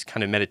 these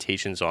kind of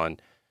meditations on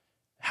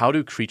how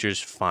do creatures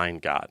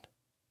find God.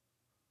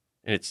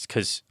 And it's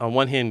because on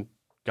one hand,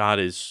 God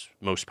is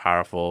most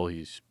powerful.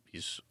 He's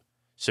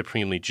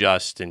supremely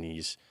just, and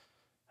he's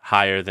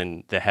higher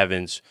than the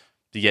heavens.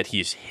 But yet he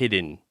is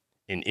hidden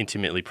and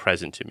intimately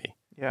present to me.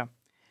 Yeah.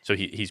 So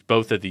he's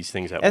both of these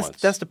things at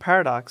once. That's the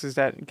paradox: is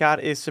that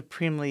God is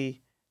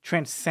supremely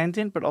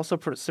transcendent, but also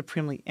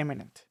supremely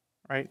immanent,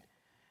 right?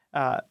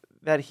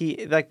 That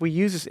he, like, we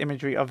use this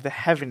imagery of the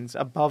heavens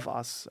above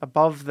us,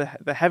 above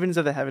the heavens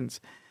of the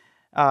heavens.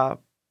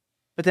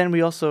 But then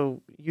we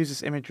also use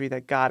this imagery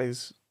that God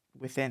is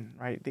within,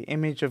 right? The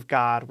image of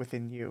God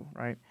within you,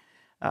 right?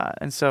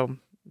 And so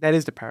that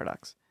is the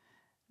paradox.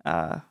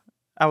 I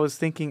was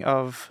thinking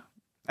of,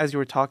 as you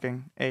were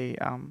talking, a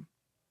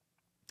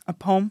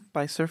poem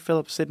by Sir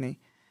Philip Sidney.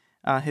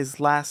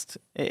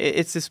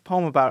 It's this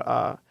poem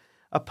about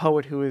a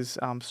poet who is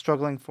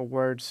struggling for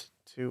words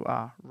to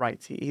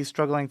write. He's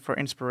struggling for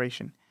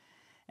inspiration,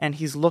 and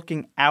he's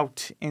looking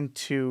out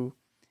into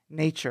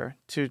nature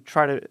to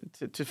try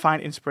to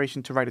find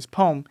inspiration to write his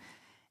poem,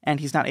 and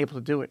he's not able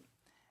to do it.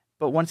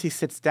 But once he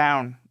sits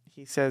down,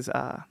 he says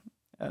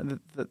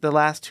the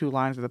last two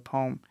lines of the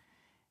poem.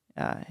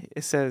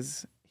 It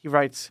says, he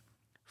writes,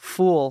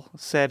 "Fool,"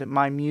 said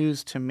my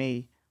muse to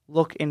me,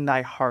 "look in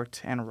thy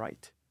heart and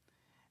write."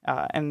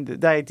 And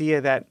the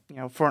idea that, you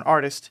know, for an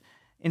artist,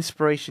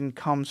 inspiration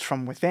comes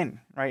from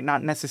within, right?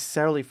 Not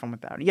necessarily from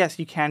without. Yes,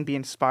 you can be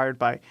inspired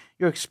by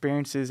your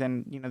experiences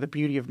and, you know, the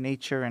beauty of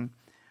nature and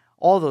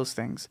all those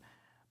things.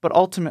 But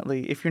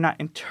ultimately, if you're not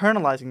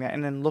internalizing that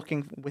and then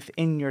looking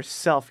within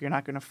yourself, you're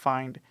not going to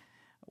find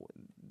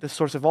the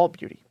source of all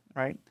beauty,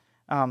 right?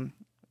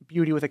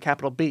 Beauty with a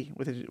capital B,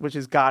 which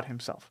is God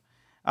himself.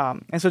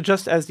 And so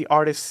just as the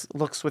artist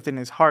looks within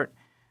his heart,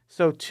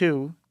 so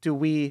too do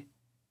we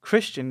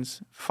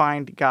Christians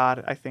find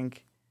God, I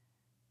think,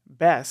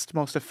 best,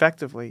 most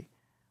effectively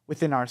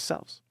within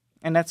ourselves.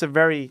 And that's a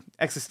very,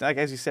 like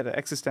as you said, an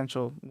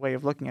existential way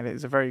of looking at it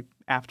is a very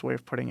apt way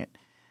of putting it.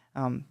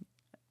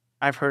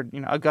 I've heard, you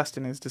know,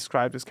 Augustine is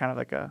described as kind of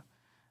like a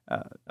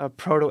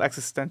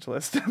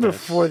proto-existentialist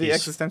before the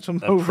existential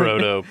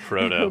movement.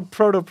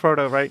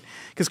 Proto, right?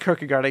 Because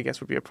Kierkegaard, I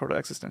guess, would be a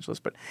proto-existentialist.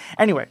 But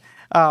anyway,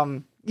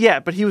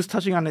 but he was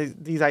touching on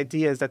these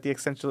ideas that the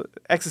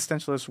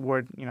existentialists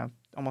would, you know,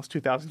 almost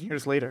 2,000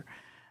 years later,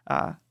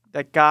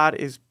 that God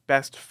is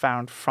best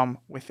found from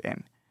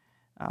within.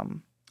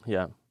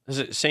 Yeah.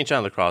 St. John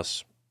of the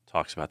Cross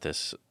talks about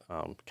this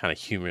kind of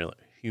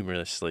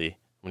humorously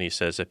when he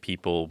says that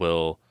people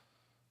will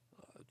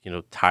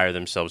tire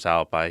themselves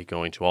out by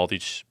going to all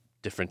these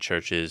different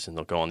churches, and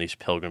they'll go on these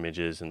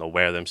pilgrimages, and they'll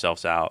wear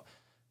themselves out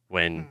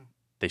when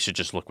they should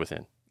just look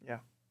within. Yeah.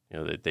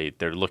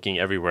 They're looking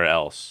everywhere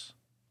else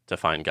to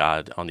find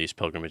God on these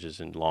pilgrimages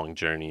and long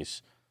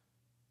journeys.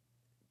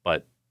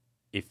 But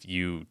if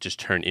you just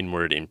turn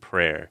inward in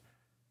prayer,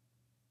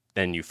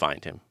 then you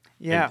find him.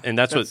 Yeah. And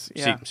that's what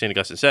St.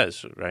 Augustine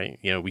says, right?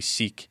 We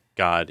seek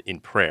God in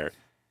prayer,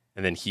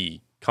 and then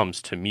he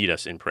comes to meet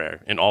us in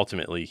prayer. And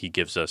ultimately, he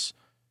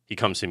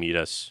comes to meet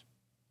us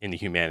in the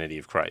humanity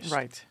of Christ.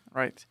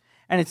 Right.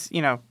 And it's,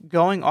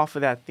 going off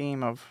of that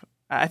theme of,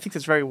 I think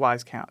that's very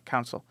wise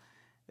counsel,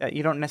 that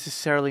you don't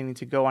necessarily need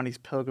to go on these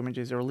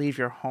pilgrimages or leave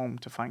your home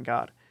to find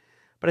God.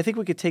 But I think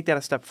we could take that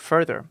a step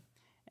further,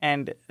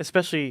 and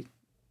especially,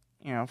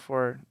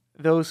 for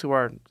those who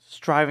are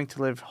striving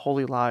to live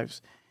holy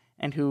lives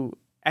and who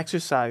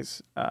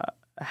exercise a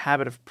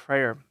habit of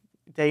prayer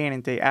day in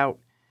and day out,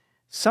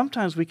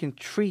 sometimes we can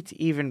treat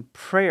even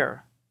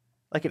prayer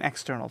like an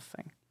external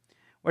thing,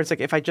 where it's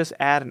like if I just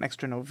add an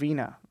extra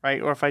novena,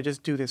 right, or if I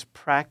just do this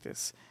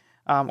practice,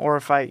 or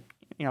if I,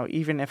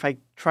 even if I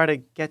try to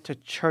get to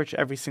church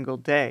every single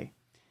day,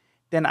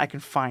 then I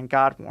can find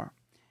God more.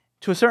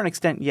 To a certain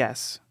extent,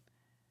 yes.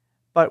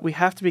 But we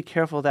have to be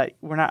careful that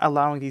we're not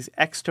allowing these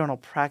external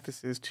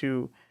practices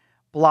to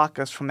block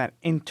us from that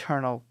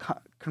internal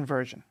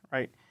conversion,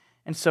 right?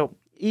 And so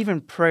even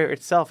prayer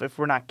itself, if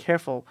we're not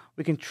careful,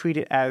 we can treat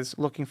it as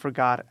looking for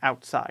God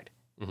outside.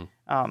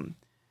 Mm-hmm.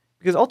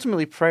 Because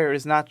ultimately prayer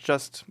is not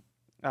just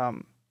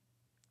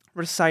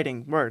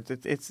reciting words.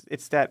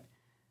 It's that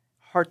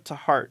heart to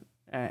heart,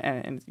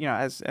 and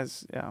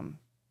as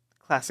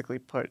classically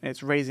put,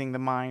 it's raising the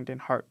mind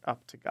and heart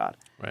up to God.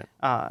 Right.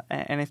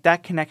 And if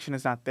that connection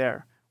is not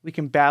there, we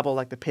can babble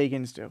like the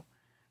pagans do,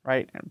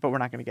 right? But we're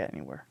not going to get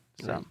anywhere.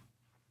 So,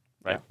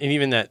 right. And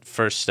even that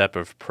first step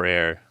of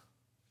prayer,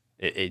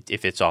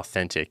 if it's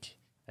authentic,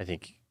 I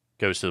think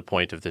goes to the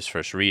point of this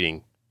first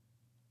reading.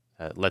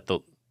 Let the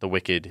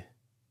wicked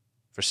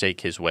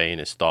forsake his way and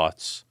his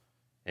thoughts,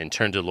 and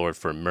turn to the Lord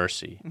for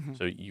mercy. Mm-hmm.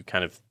 So you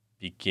kind of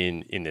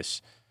begin in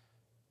this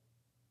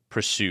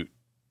pursuit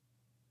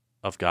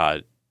of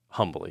God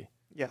humbly.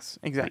 Yes,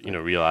 exactly.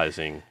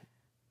 Realizing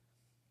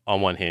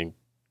on one hand,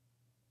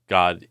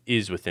 God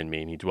is within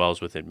me and he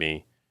dwells within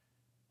me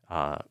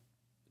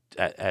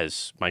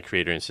as my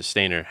creator and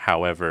sustainer.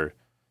 However,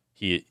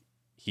 he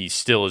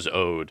still is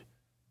owed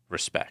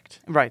respect.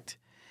 Right.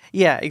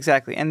 Yeah,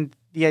 exactly. And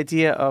the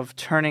idea of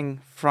turning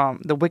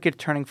from the wicked,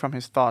 turning from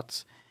his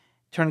thoughts,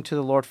 turning to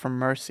the Lord for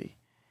mercy,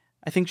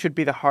 I think should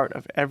be the heart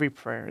of every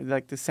prayer,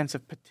 like the sense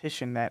of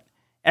petition that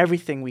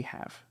everything we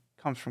have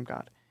comes from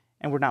God,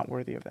 and we're not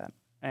worthy of that.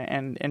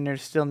 And there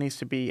still needs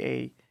to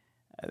be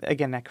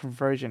that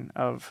conversion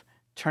of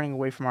turning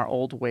away from our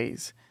old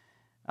ways,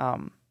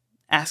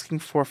 asking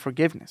for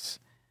forgiveness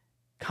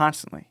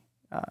constantly.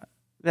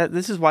 That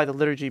this is why the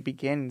liturgy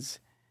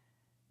begins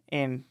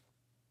in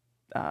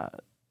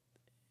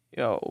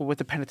with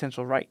the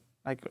penitential rite,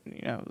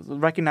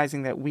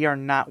 recognizing that we are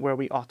not where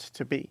we ought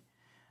to be,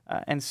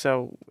 and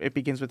so it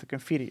begins with the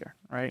Confiteor,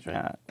 right?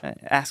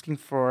 Asking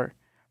for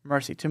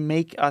mercy to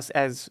make us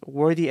as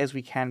worthy as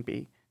we can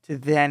be, to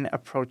then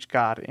approach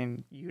God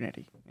in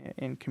unity,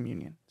 in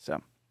communion.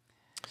 So,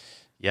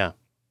 yeah,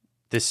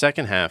 this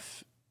second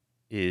half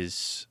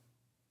is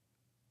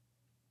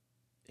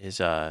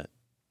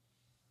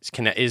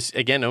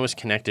again always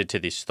connected to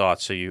these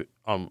thoughts. So you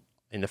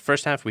in the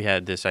first half we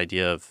had this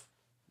idea of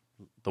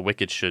the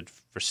wicked should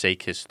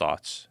forsake his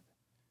thoughts,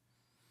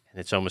 and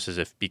it's almost as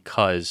if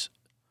because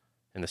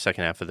in the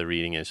second half of the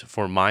reading is,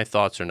 for my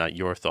thoughts are not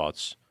your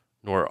thoughts,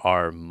 nor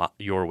are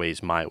your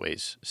ways my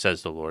ways,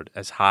 says the Lord.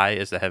 As high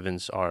as the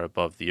heavens are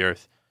above the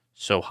earth,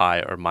 so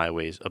high are my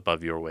ways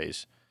above your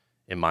ways,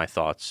 and my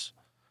thoughts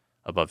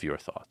above your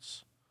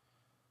thoughts.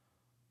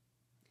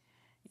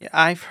 Yeah,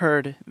 I've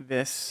heard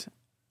this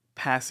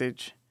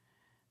passage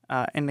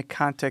in the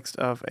context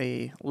of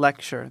a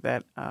lecture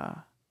that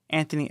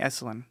Anthony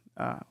Esolen,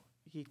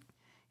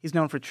 he's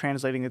known for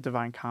translating the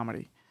Divine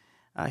Comedy.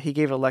 He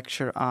gave a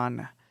lecture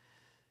on,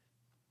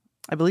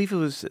 I believe it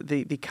was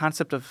the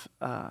concept of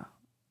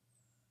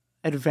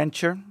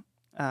adventure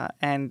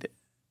and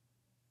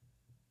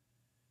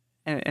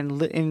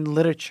in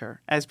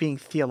literature as being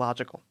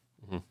theological.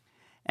 Mm-hmm.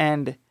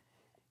 And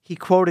he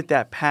quoted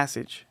that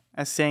passage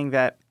as saying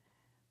that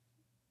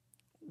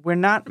we're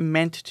not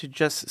meant to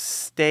just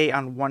stay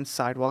on one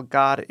side while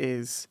God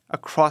is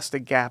across the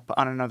gap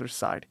on another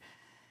side.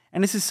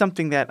 And this is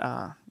something that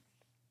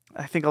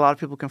I think a lot of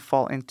people can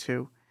fall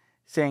into,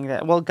 saying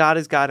that, well, God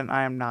is God and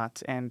I am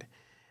not, and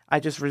I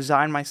just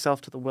resign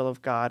myself to the will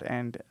of God,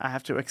 and I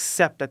have to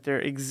accept that there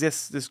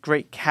exists this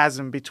great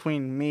chasm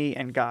between me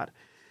and God.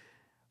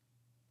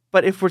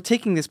 But if we're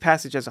taking this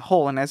passage as a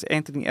whole, and as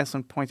Anthony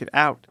Esolen pointed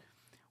out,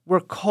 we're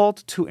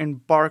called to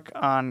embark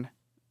on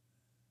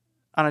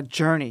a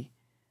journey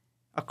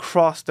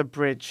across the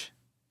bridge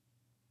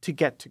to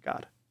get to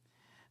God.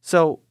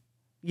 So,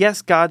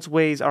 yes, God's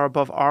ways are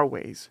above our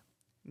ways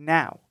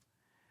now,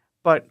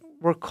 but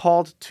we're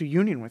called to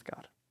union with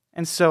God.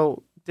 And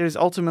so there's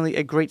ultimately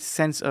a great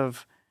sense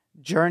of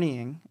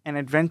journeying and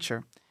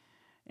adventure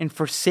in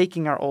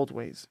forsaking our old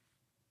ways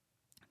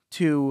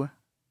to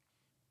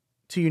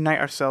unite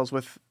ourselves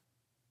with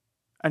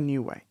a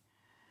new way.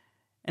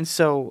 And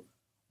so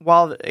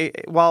while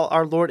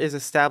our Lord is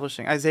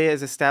establishing, Isaiah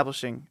is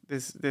establishing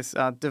this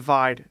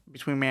divide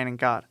between man and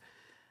God,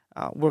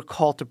 we're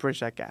called to bridge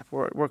that gap.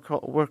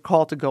 We're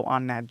called to go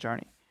on that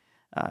journey,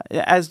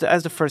 as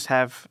the first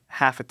half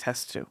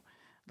attests to.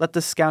 Let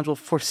the scoundrel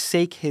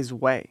forsake his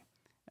way.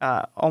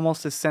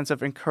 Almost a sense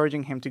of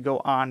encouraging him to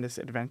go on this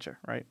adventure,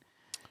 right?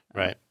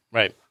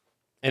 Right.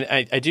 And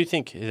I do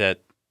think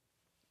that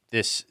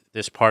this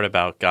part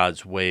about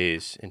God's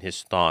ways and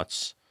his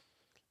thoughts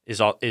is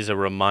a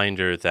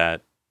reminder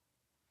that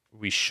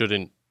we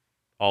shouldn't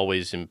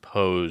always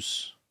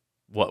impose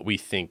what we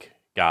think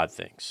God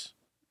thinks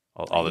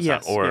all the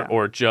time,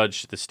 or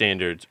judge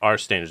our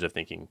standards of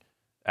thinking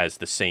as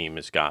the same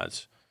as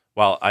God's.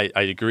 While I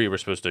agree we're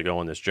supposed to go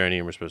on this journey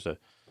and we're supposed to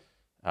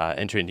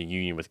enter into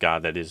union with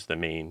God, that is the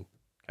main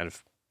kind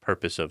of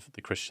purpose of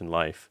the Christian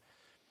life,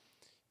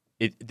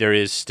 there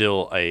is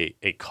still a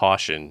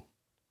caution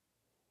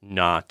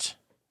not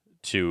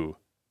to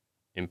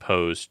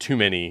impose too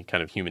many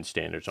kind of human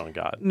standards on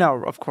God.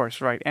 No, of course,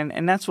 right.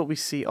 And that's what we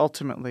see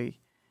ultimately,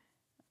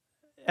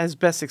 as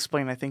best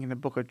explained, I think, in the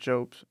book of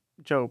Job,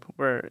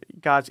 where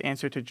God's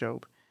answer to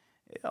Job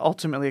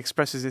ultimately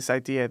expresses this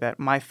idea that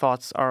my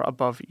thoughts are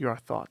above your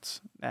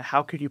thoughts.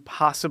 How could you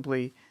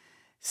possibly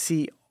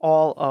see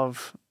all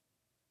of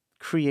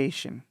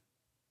creation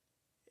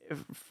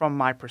from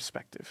my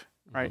perspective,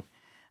 right?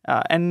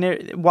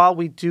 While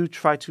we do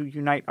try to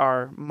unite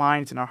our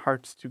minds and our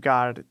hearts to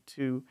God,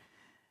 to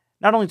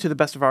not only to the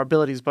best of our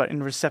abilities, but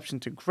in reception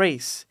to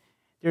grace,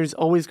 there's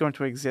always going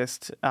to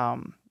exist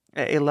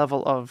a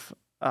level of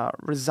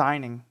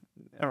resignment,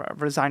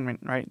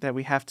 right? That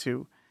we have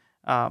to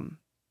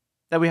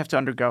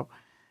undergo.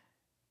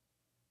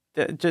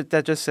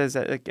 That just says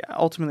that, like,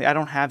 ultimately I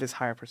don't have this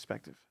higher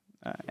perspective,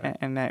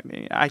 and that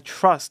I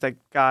trust that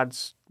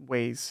God's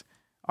ways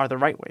are the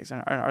right ways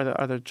and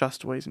are the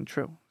just ways and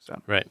true.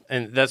 So right,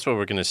 and that's what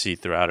we're going to see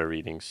throughout our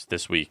readings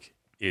this week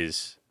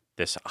is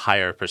this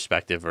higher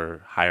perspective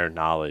or higher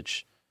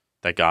knowledge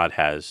that God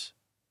has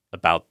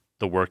about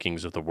the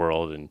workings of the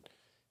world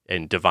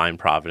and divine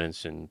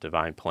providence and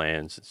divine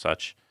plans and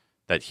such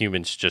that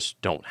humans just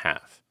don't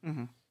have.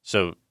 Mm-hmm.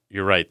 So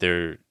you're right,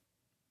 there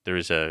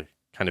is a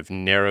kind of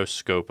narrow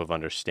scope of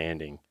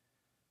understanding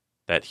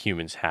that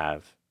humans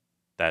have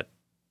that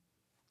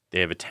they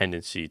have a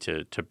tendency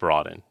to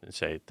broaden and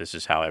say, this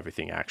is how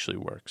everything actually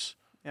works.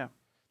 Yeah.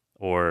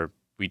 Or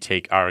we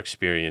take our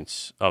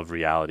experience of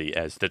reality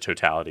as the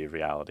totality of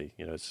reality.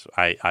 You know,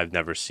 I've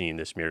never seen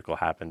this miracle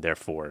happen,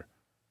 therefore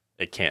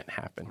it can't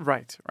happen.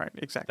 Right,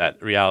 exactly.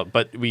 That reality,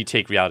 but we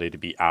take reality to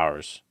be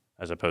ours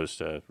as opposed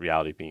to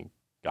reality being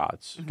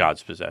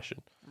God's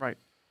possession. Right.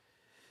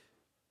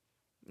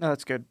 No,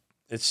 that's good.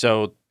 And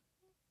so,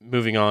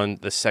 moving on,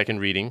 the second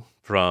reading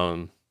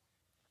from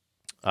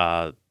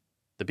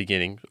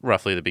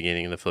roughly the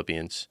beginning of the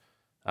Philippians.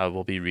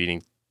 We'll be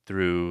reading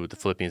through the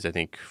Philippians, I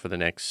think, for the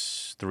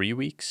next 3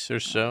 weeks or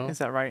so. Is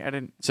that right?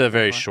 It's a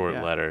very short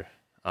letter.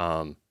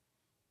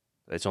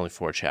 It's only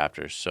 4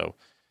 chapters. So,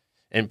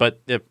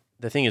 but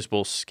the thing is,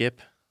 we'll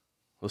skip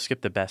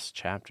the best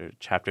chapter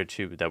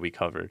 2 that we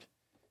covered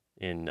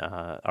in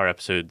our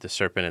episode, "The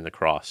Serpent and the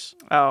Cross."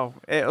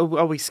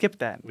 We skipped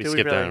that. We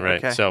skipped that,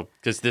 right? Okay. So,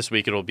 because this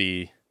week it'll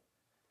be,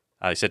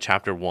 I said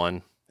chapter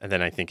 1, and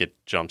then I think it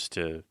jumps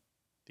to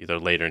either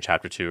later in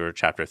chapter 2 or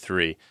chapter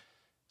 3.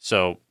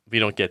 So we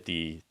don't get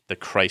the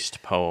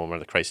Christ poem or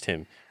the Christ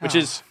hymn, which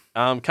is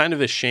kind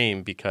of a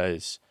shame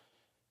because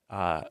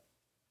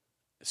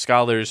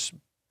scholars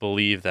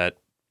believe that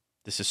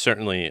this is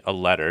certainly a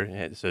letter.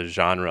 It's a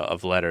genre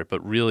of letter, but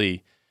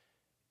really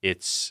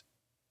it's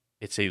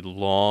a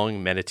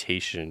long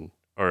meditation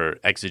or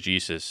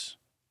exegesis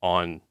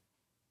on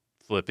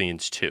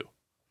Philippians 2,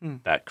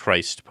 that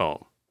Christ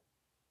poem.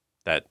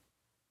 That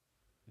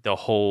the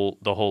whole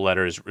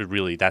letter is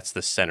really, that's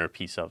the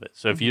centerpiece of it.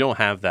 So if you don't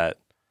have that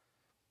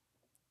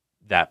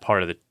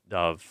part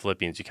of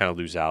Philippians, you kind of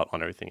lose out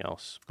on everything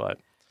else. But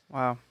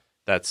wow,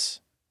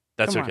 that's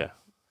okay.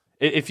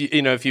 If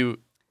you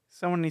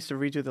someone needs to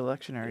redo the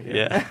lectionary here.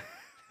 Yeah.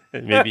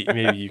 maybe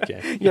you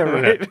can. Yeah,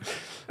 right.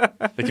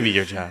 That can be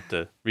your job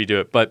to redo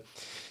it. But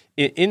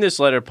in this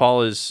letter,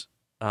 Paul is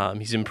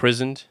he's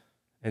imprisoned,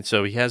 and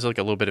so he has like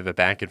a little bit of a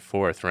back and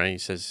forth, right? He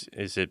says,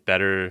 "Is it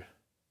better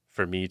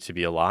for me to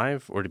be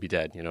alive or to be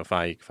dead? You know, if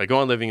I go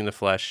on living in the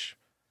flesh,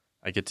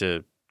 I get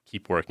to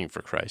keep working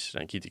for Christ,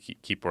 and I get to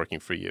keep working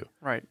for you."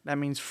 Right. That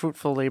means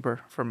fruitful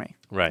labor for me.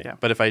 Right. Yeah.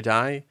 But if I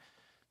die,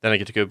 then I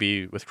get to go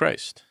be with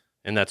Christ,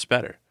 and that's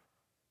better.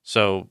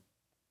 So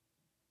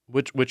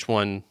which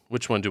one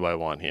do I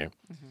want here?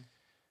 Mm-hmm.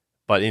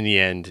 But in the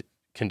end,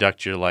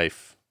 conduct your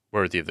life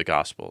worthy of the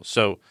gospel.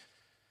 So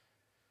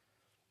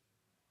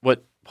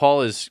what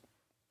Paul is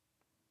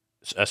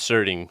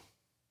asserting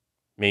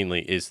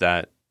mainly is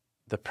that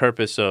the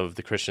purpose of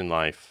the Christian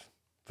life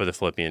for the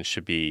Philippians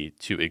should be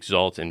to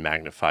exalt and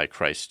magnify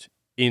Christ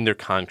in their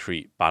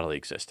concrete bodily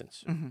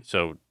existence. Mm-hmm.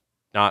 So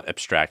not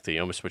abstractly,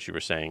 almost what you were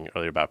saying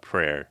earlier about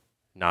prayer,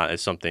 not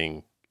as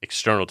something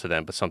external to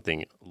them, but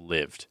something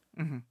lived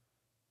Mm-hmm.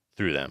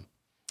 through them.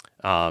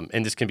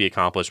 And this can be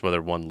accomplished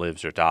whether one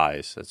lives or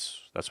dies.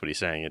 That's what he's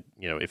saying.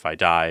 If I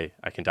die,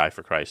 I can die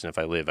for Christ, and if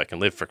I live, I can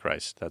live for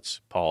Christ.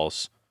 That's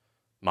Paul's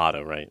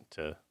motto, right?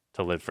 To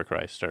live for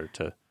Christ, or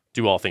to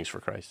do all things for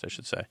Christ, I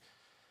should say.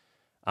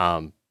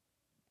 And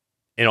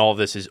all of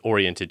this is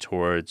oriented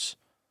towards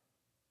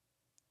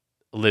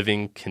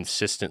living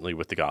consistently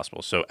with the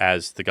gospel. So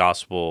as the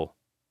gospel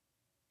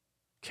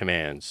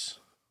commands,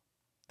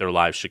 their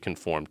lives should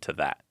conform to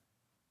that,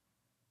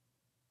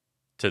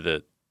 to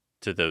the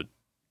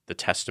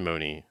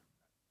testimony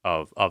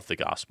of the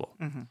gospel.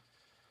 Mm-hmm.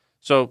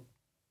 So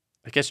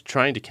I guess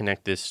trying to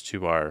connect this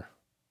to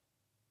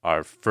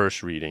our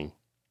first reading,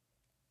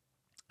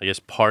 I guess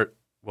part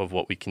of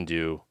what we can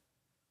do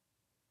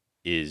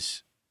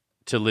is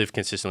to live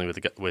consistently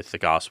with the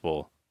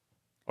gospel,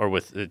 or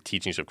with the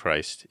teachings of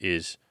Christ,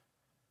 is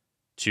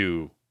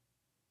to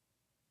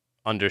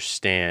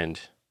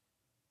understand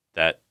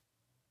that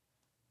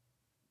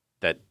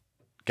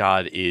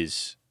God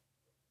is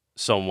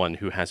someone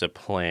who has a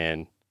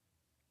plan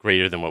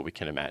greater than what we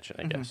can imagine,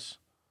 I guess.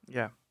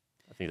 Yeah.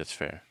 I think that's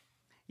fair.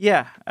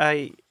 Yeah.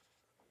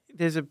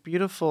 There's a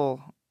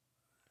beautiful,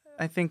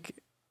 I think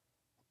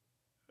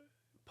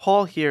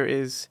Paul here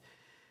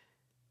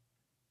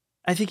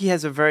I think he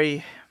has a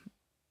very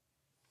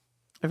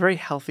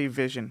healthy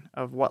vision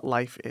of what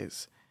life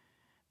is,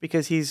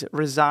 because he's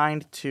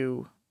resigned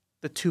to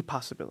the two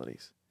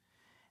possibilities.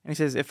 And he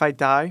says, if I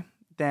die,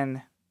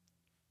 then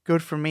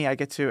good for me. I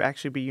get to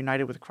actually be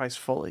united with Christ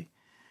fully.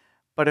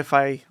 But if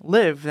I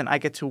live, then I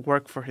get to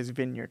work for his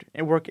vineyard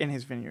and work in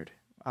his vineyard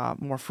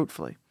more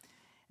fruitfully.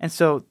 And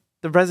so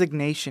the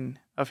resignation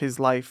of his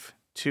life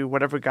to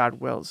whatever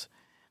God wills,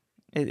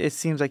 it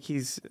seems like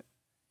he's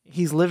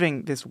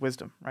living this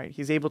wisdom, right?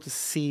 He's able to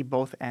see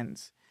both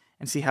ends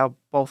and see how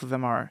both of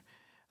them are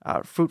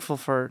fruitful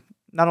for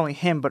not only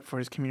him, but for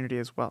his community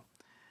as well.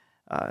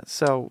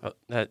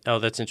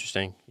 That's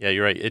interesting. Yeah,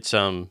 you're right. It's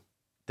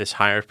this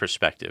higher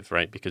perspective,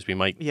 right? Because we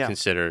might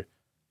consider,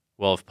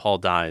 well, if Paul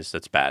dies,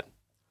 that's bad,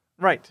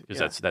 right?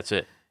 Because that's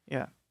it.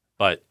 Yeah.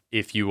 But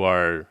if you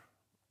are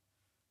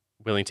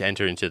willing to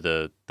enter into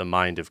the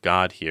mind of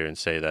God here and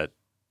say that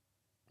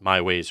my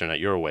ways are not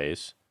your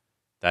ways,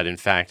 that in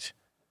fact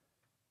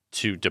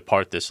to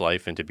depart this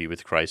life and to be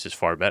with Christ is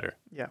far better.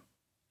 Yeah.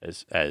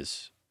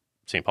 As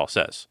St. Paul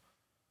says.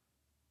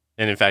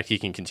 And in fact, he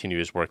can continue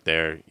his work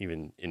there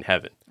even in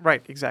heaven.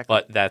 Right, exactly.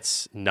 But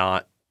that's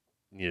not,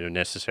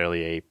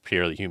 necessarily a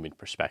purely human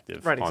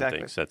perspective on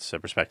things. That's a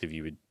perspective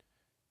you would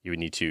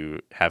need to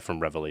have from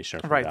revelation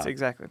or from right, God.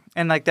 Exactly.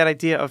 And like that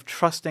idea of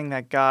trusting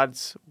that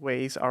God's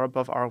ways are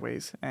above our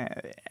ways,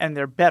 and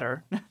they're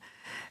better.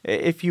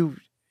 If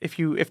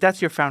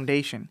that's your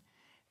foundation,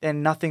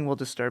 then nothing will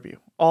disturb you.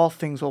 All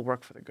things will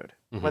work for the good,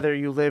 Mm-hmm. whether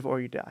you live or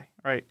you die,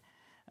 right?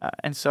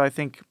 And so I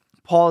think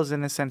Paul is,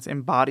 in a sense,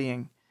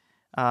 embodying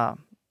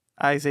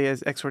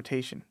Isaiah's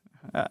exhortation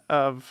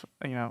of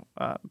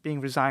being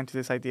resigned to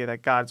this idea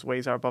that God's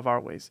ways are above our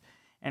ways.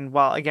 And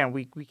while, again,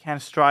 we can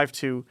strive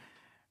to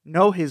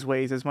know his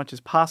ways as much as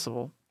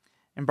possible,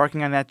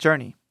 embarking on that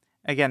journey,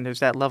 again, there's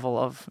that level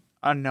of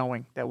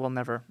unknowing that we'll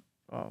never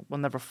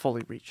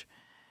fully reach.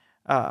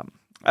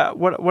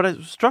 What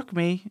has struck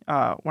me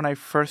when I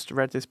first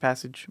read this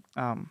passage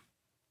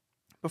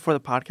before the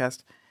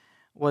podcast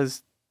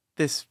was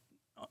this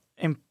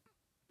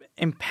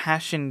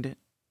impassioned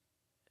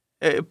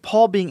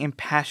Paul being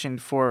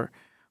impassioned for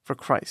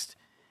Christ.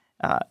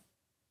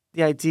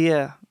 The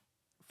idea,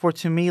 for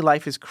to me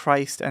life is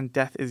Christ and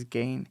death is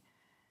gain.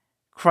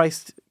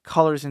 Christ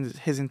colors in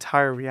his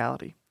entire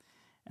reality.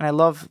 And I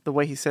love the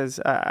way he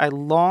says, I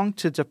long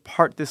to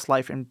depart this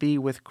life and be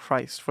with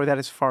Christ, for that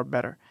is far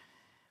better.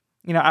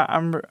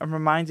 I'm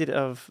reminded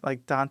of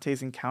like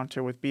Dante's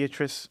encounter with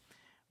Beatrice.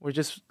 We're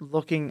just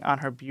looking on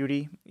her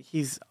beauty.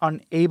 He's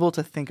unable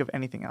to think of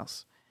anything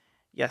else.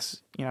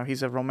 Yes,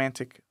 he's a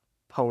romantic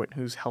poet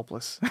who's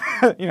helpless,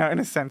 in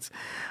a sense.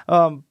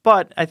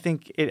 But I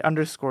think it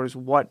underscores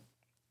what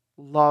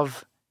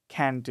love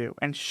can do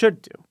and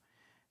should do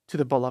to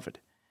the beloved,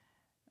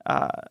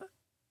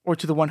 or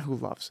to the one who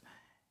loves.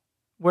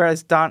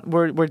 Whereas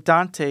where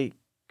Dante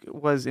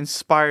was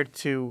inspired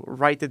to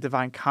write the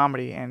Divine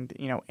Comedy and,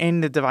 in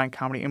the Divine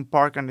Comedy,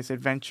 embark on this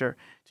adventure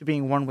to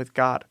being one with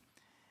God,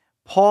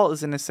 Paul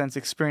is, in a sense,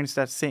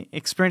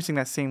 experiencing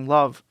that same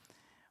love,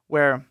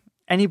 where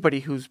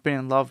anybody who's been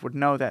in love would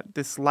know that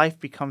this life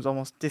becomes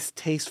almost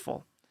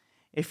distasteful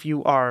if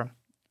you are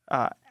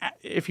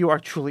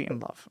truly in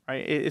love,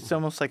 right? It's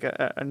almost like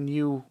a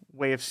new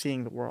way of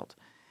seeing the world.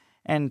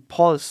 And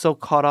Paul is so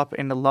caught up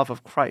in the love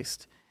of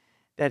Christ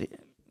that,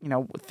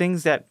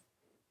 things that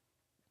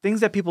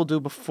people do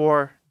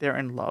before they're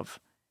in love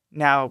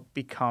now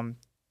become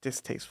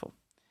distasteful.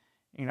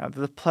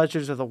 The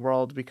pleasures of the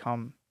world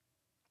become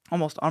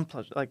almost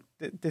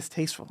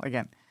distasteful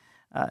again.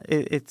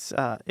 It's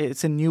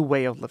a new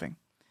way of living.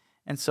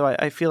 And so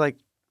I feel like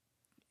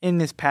in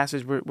this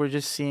passage, we're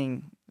just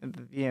seeing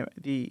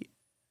the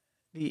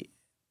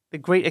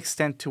great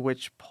extent to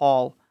which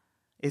Paul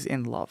is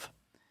in love.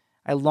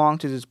 I long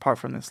to depart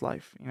from this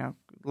life.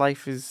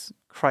 Life is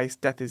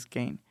Christ, death is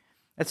gain.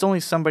 That's only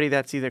somebody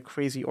that's either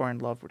crazy or in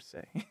love would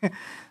say.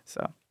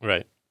 So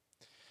Right.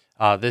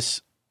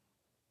 This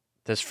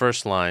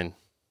first line,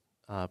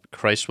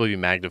 Christ will be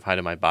magnified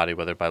in my body,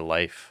 whether by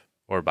life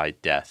or by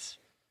death.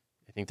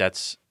 I think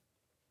that's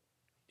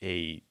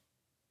an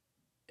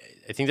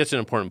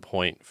important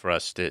point for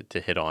us to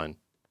hit on,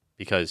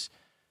 because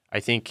I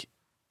think,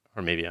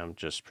 or maybe I'm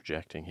just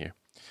projecting here,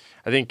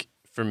 I think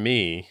for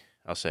me,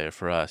 I'll say it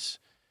for us,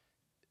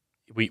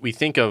 we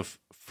think of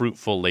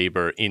fruitful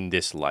labor in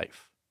this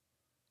life,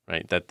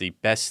 right? That the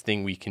best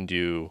thing we can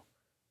do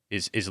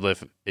is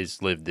live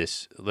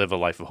a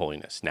life of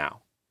holiness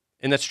now.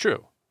 And that's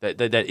true.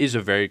 That is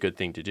a very good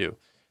thing to do.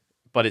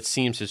 But it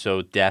seems as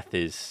though death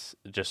is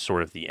just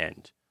sort of the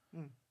end,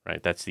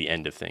 right? That's the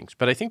end of things.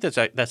 But I think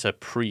that's a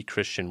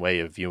pre-Christian way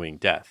of viewing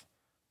death,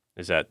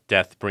 is that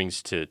death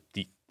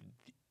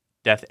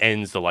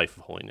ends the life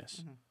of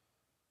holiness,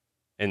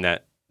 and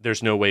that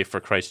there's no way for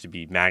Christ to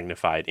be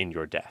magnified in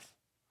your death.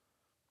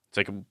 It's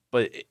like,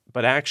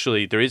 but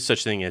actually, there is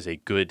such thing as a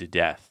good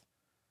death,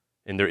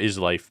 and there is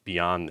life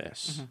beyond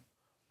this.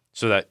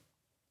 So that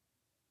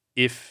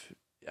if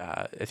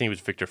I think it was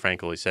Viktor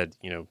Frankl, he said,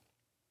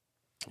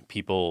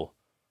 people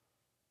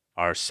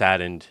are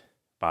saddened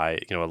by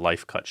a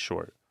life cut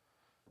short,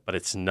 but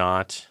it's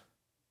not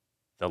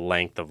the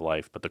length of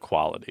life, but the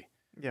quality.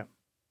 Yeah,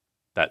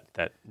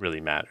 that really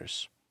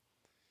matters.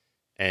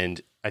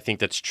 And I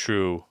think that's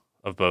true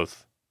of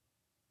both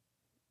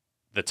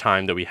the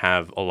time that we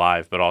have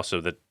alive, but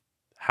also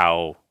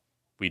how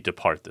we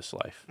depart this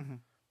life.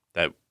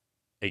 That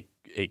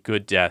a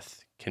good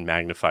death can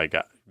magnify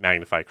God,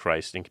 magnify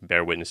Christ, and can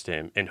bear witness to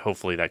Him, and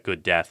hopefully that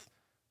good death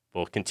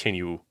will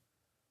continue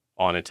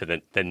on into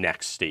the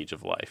next stage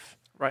of life.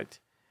 Right.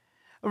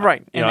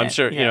 I'm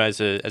sure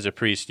as a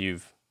priest,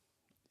 you've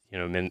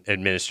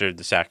administered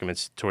the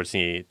sacraments towards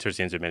the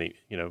ends of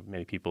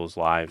many people's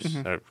lives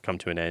that have come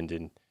to an end,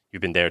 and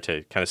you've been there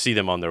to kind of see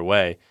them on their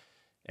way.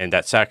 And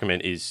that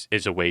sacrament is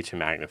a way to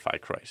magnify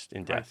Christ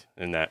in death,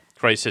 and that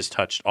Christ has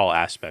touched all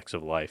aspects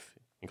of life,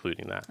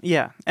 including that.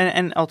 Yeah,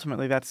 and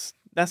ultimately that's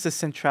the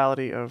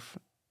centrality of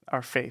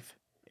our faith,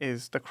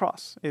 is the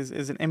cross,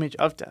 is an image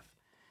of death,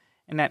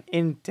 and that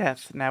in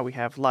death now we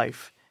have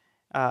life,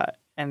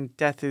 and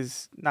death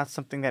is not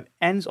something that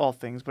ends all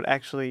things, but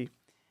actually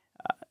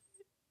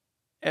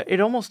it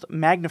almost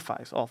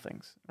magnifies all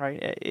things,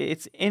 right?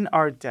 It's in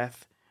our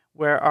death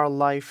where our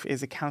life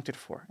is accounted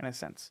for, in a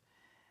sense.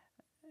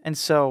 And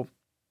so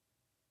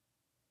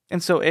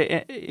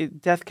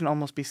death can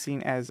almost be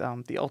seen as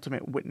the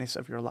ultimate witness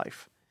of your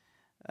life.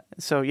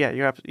 So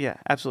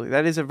absolutely.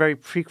 That is a very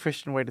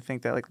pre-Christian way to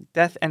think, that like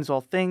death ends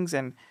all things,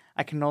 and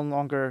I can no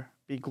longer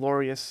be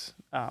glorious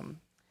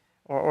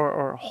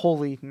or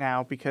holy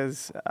now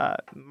because the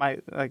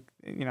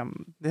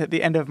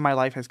end of my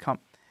life has come.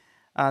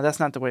 That's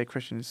not the way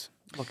Christians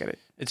look at it.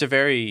 It's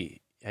I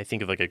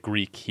think of like a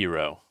Greek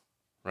hero,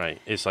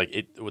 right? It's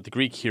like what the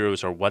Greek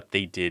heroes are what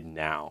they did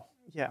now.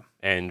 Yeah.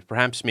 And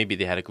perhaps maybe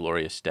they had a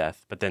glorious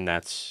death, but then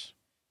that's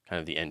kind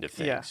of the end of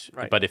things. Yeah,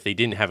 right. But if they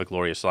didn't have a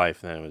glorious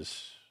life, then it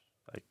was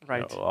like,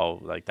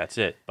 that's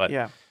it.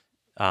 But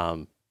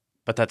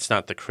but that's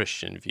not the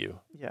Christian view.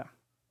 Yeah.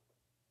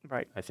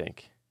 Right. I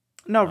think.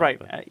 No, right.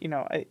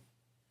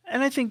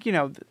 I think,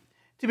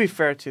 to be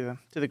fair to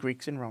the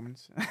Greeks and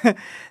Romans,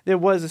 there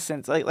was a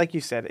sense, like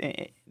you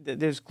said,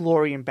 there's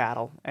glory in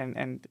battle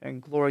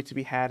and glory to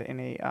be had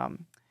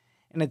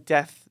in a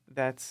death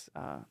that's,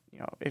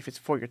 if it's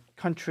for your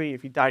country,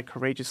 if you died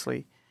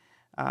courageously.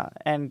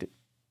 And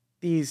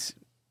these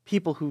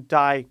people who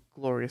die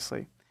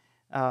gloriously,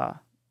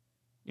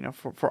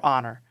 for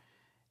honor,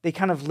 they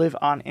kind of live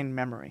on in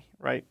memory,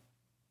 right?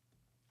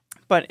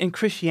 But in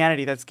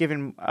Christianity, that's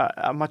given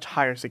a much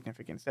higher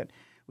significance, that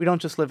we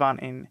don't just live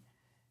on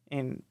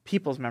in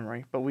people's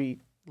memory, but we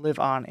live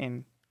on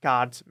in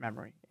God's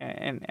memory.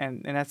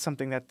 And that's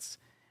something that's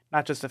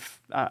not just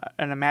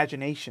an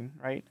imagination,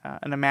 right?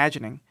 An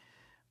imagining,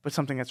 but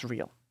something that's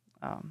real.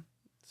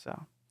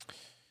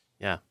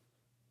 Yeah.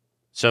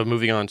 So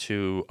moving on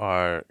to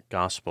our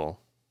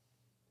gospel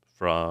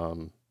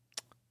from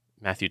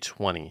Matthew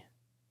 20,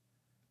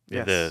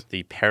 yes.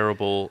 the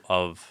parable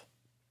of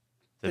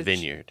the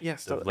vineyard,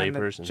 yes, the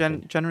laborers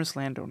and generous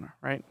landowner,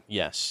 right?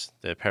 Yes,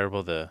 the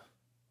parable of the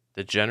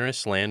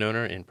generous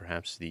landowner and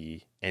perhaps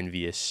the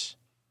envious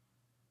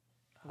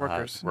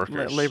workers,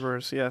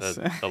 laborers. Yes,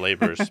 the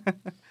laborers.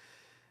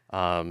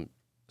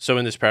 So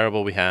in this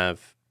parable, we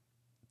have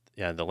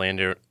the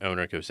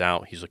landowner goes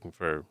out. He's looking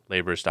for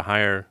laborers to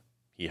hire.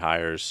 He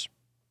hires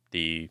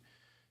the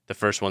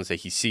first ones that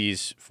he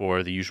sees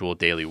for the usual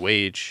daily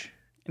wage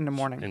in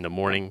the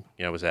morning.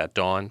 Was at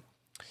dawn,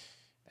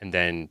 and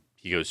then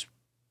he goes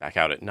back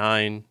out at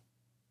 9,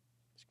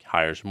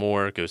 hires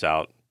more, goes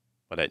out,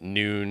 but at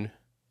noon,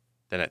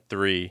 then at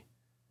 3,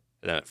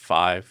 and then at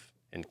 5,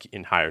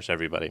 and hires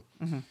everybody.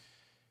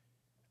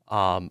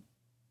 Mm-hmm.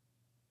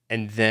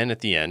 And then at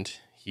the end,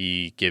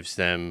 he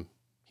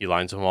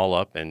lines them all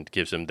up and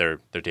gives them their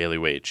daily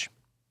wage.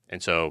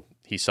 And so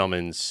he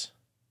summons,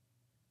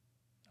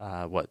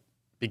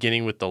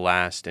 beginning with the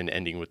last and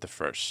ending with the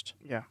first.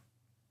 Yeah.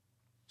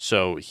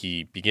 So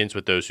he begins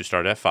with those who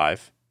start at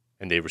 5,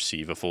 and they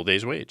receive a full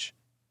day's wage.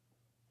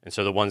 And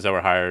so the ones that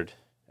were hired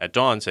at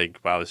dawn say,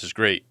 wow, this is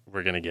great.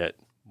 We're going to get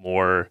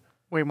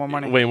way more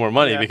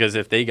money. Yeah. Because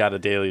if they got a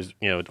daily,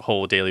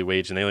 whole daily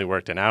wage and they only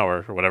worked an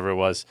hour or whatever it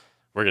was,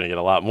 we're going to get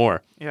a lot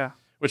more. Yeah.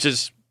 Which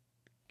is,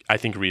 I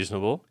think,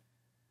 reasonable,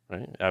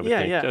 right? I would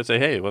think. Yeah. I'd say,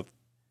 hey, well,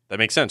 that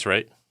makes sense,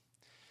 right?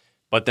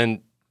 But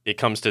then it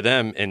comes to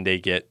them and they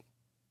get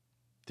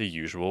the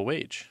usual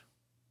wage.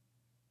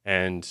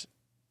 And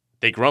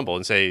they grumble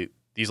and say,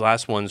 these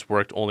last ones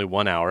worked only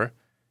 1 hour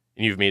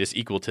and you've made us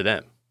equal to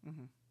them.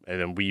 Mm-hmm.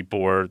 And then we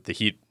bore the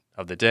heat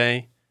of the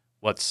day.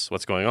 What's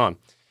going on?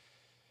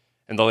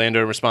 And the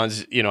landowner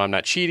responds, I'm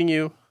not cheating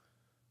you.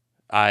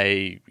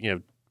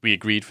 We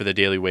agreed for the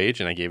daily wage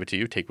and I gave it to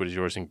you. Take what is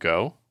yours and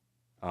go.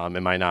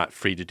 Am I not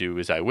free to do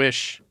as I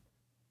wish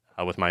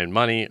with my own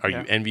money? Are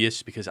you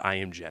envious? Because I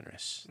am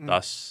generous.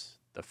 Thus,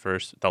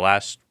 the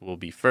last will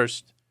be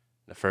first.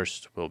 The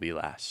first will be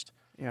last.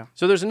 Yeah.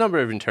 So there's a number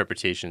of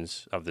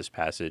interpretations of this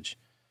passage.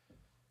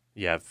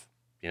 You have,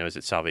 is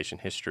it salvation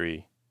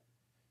history?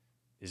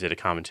 Is it a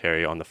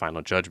commentary on the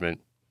final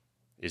judgment?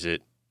 Is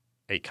it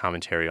a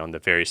commentary on the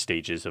various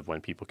stages of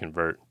when people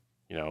convert?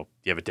 You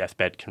have a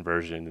deathbed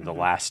conversion in the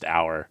last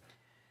hour.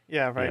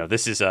 Yeah, right.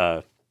 This is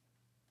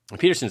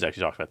Peterson's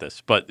actually talked about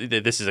this, but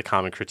this is a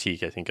common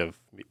critique, I think, of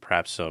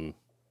perhaps some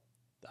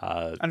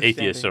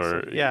atheists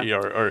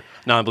or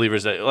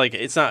non-believers that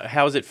it's not.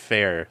 How is it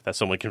fair that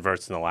someone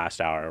converts in the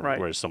last hour,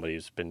 whereas somebody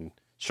who's been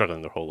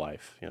struggling their whole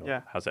life?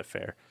 How's that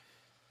fair?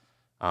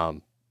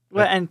 And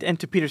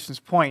to Peterson's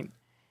point,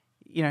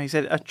 he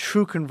said a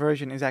true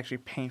conversion is actually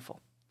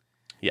painful.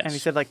 Yes. And he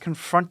said,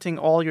 confronting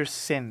all your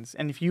sins,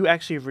 and if you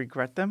actually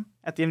regret them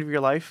at the end of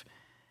your life,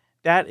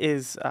 that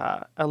is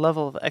a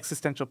level of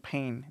existential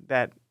pain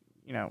that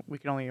we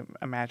can only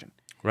imagine.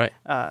 Right.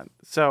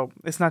 So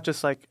it's not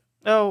just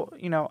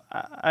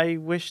I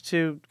wish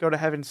to go to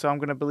heaven, so I'm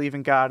going to believe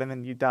in God, and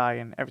then you die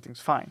and everything's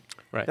fine.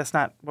 Right. That's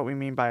not what we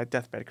mean by a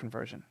deathbed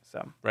conversion.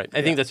 So. Right.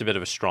 I think that's a bit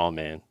of a straw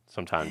man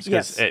sometimes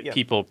because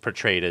people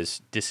portrayed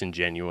as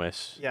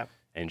disingenuous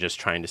and just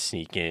trying to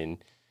sneak in.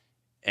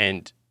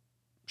 And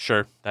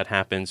sure, that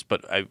happens.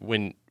 But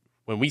when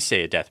we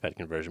say a deathbed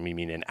conversion, we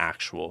mean an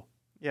actual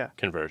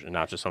conversion,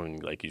 not just something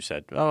like you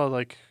said.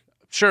 Oh,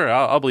 sure,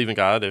 I'll believe in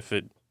God if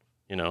it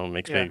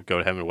makes me go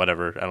to heaven or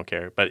whatever. I don't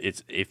care. But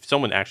if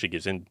someone actually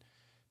gives in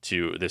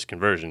to this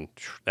conversion,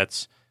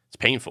 it's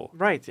painful.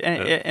 Right.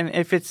 And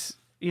if it's,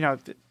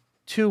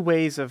 two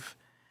ways of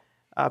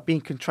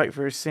being contrite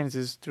for your sins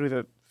is through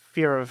the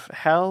fear of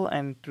hell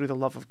and through the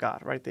love of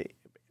God, right? The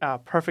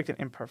perfect and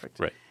imperfect.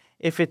 Right.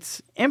 If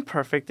it's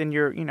imperfect and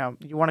you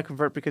want to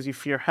convert because you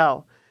fear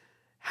hell,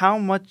 how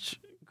much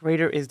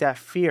greater is that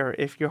fear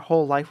if your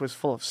whole life was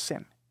full of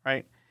sin,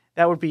 right?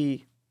 That would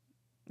be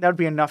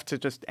enough to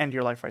just end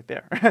your life right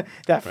there,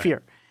 that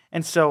fear.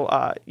 And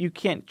so you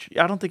can't,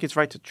 I don't think it's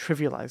right to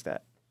trivialize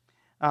that.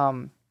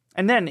 And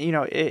then,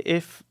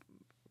 if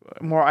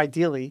more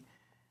ideally,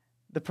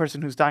 the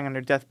person who's dying on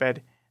their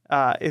deathbed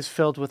is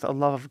filled with a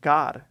love of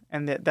God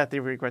and that they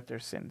regret their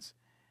sins,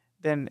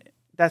 then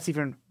that's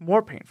even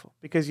more painful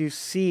because you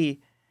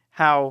see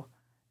how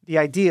the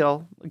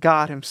ideal,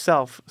 God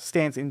himself,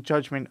 stands in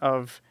judgment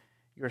of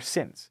your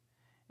sins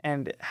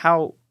and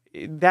how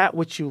that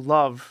which you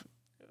love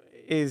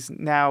is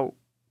now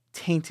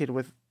tainted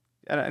with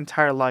an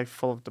entire life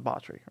full of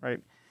debauchery,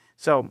 right?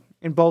 So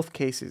in both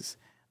cases,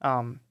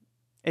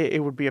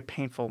 it would be a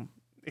painful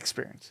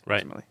experience,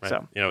 ultimately.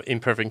 Right. So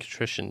imperfect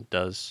contrition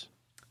is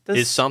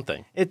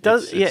something. It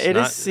does.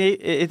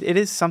 It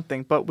is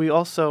something. But we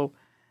also,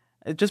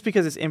 just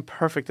because it's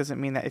imperfect doesn't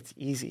mean that it's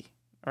easy,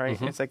 right?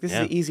 Mm-hmm. It's this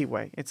is the easy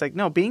way. It's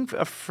no, being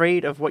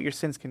afraid of what your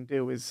sins can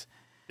do is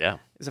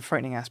a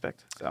frightening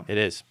aspect. So it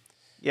is.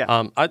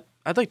 Yeah.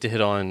 I'd like to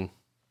hit on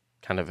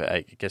kind of,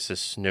 I guess,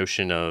 this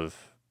notion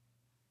of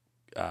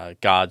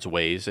God's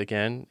ways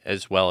again,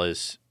 as well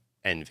as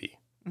envy.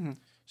 Mm-hmm.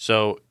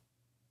 So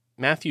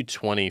Matthew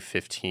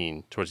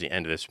 20:15, towards the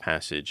end of this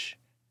passage,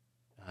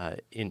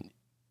 in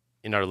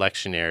our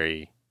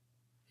lectionary,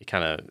 it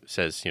kind of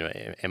says,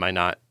 am I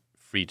not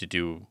free to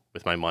do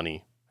with my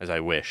money as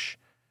I wish?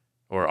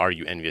 Or are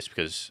you envious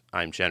because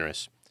I'm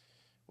generous?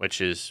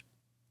 Which is,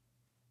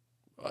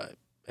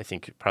 I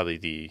think, probably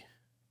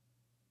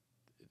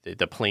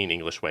the plain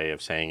English way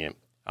of saying it.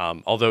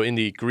 Although in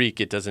the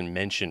Greek, it doesn't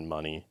mention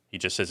money. He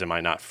just says, am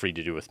I not free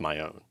to do with my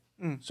own?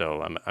 Mm.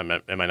 So am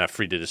I not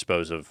free to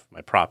dispose of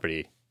my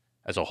property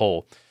as a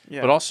whole?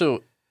 Yeah. But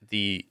also,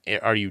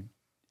 are you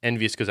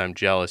envious because I'm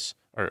jealous?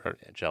 Or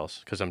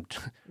jealous because I'm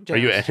are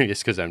you envious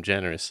because I'm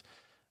generous?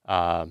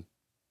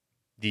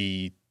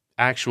 The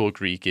actual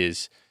Greek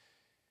is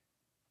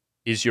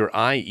your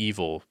eye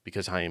evil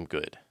because I am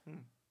good?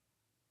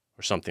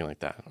 Or something like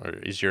that. Or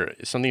is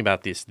something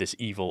about this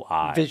evil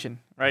eye? Vision,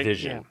 right?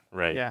 Vision,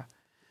 right. Yeah.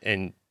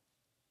 And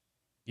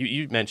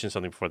You mentioned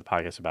something before the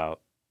podcast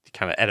about the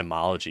kind of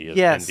etymology of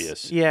Yes.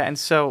 envious. Yeah, and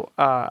so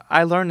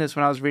I learned this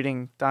when I was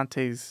reading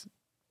Dante's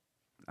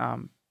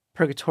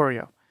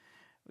Purgatorio.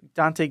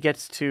 Dante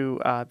gets to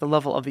the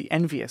level of the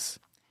envious,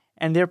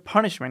 and their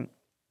punishment,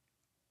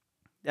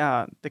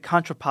 the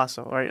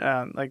contrapasso,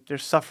 right? Like their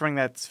suffering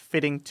that's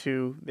fitting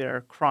to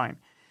their crime,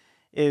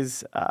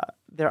 is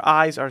their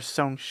eyes are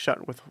sewn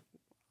shut with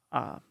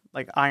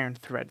like iron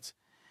threads.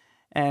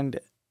 And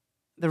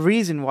the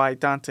reason why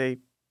Dante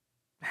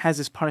has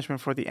this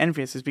punishment for the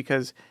envious is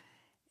because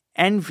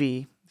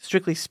envy,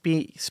 strictly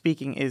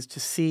speaking, is to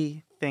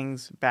see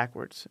things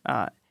backwards.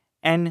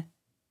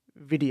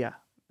 Nvidia,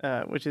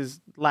 which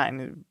is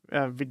Latin,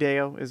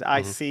 video is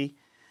I see.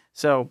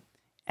 So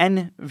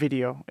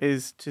envideo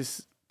is to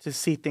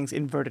see things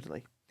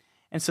invertedly.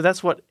 And so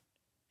that's what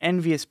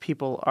envious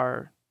people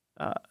are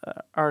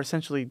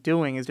essentially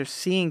doing, is they're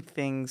seeing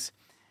things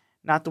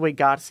not the way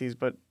God sees,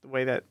 but the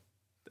way that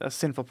a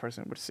sinful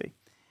person would see.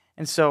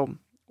 And so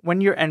when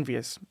you're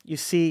envious, you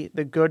see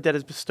the good that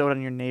is bestowed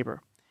on your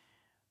neighbor.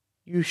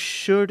 You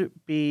should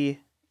be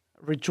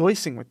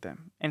rejoicing with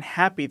them and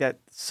happy that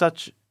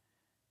such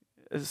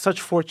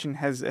fortune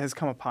has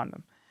come upon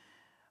them.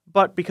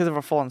 But because of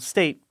our fallen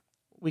state,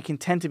 we can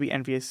tend to be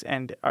envious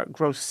and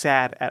grow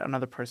sad at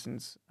another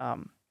person's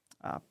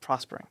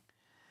prospering.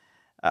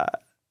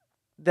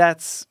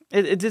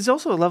 There's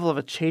also a level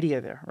of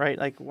achadia there, right?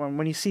 Like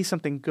when you see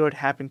something good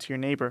happen to your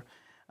neighbor,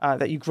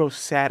 that you grow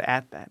sad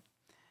at that.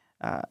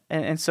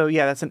 And so,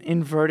 yeah, that's an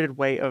inverted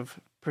way of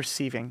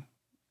perceiving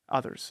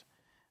others.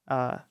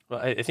 Well,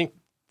 I think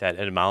that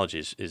etymology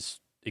is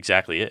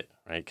exactly it,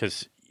 right?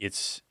 Because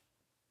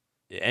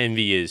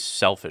envy is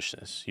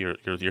selfishness.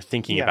 You're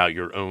thinking about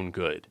your own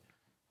good,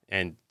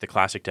 and the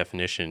classic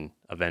definition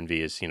of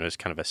envy is is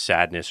kind of a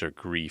sadness or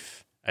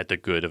grief at the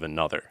good of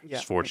another,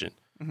 misfortune.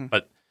 Mm-hmm.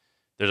 But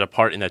there's a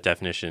part in that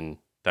definition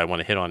that I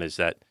want to hit on, is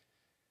that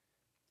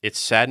it's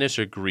sadness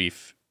or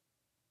grief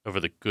over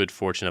the good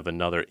fortune of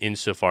another,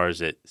 insofar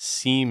as it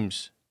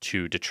seems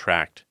to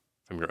detract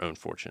from your own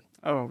fortune.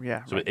 Oh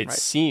yeah. So it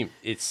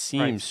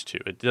seems to.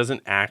 It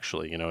doesn't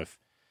actually.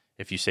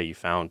 If you say you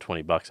found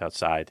 $20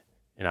 outside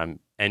and I'm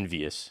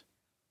envious,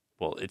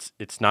 well,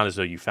 it's not as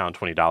though you found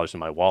 $20 in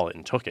my wallet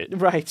and took it.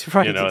 Right.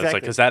 Exactly. It's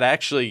like, because that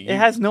actually it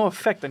has no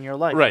effect on your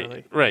life.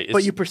 Right.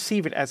 But you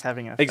perceive it as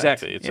having an effect.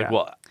 Exactly. It's like,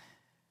 well,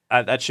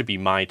 that should be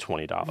my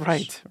 $20.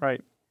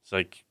 Right. It's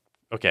like,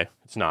 okay,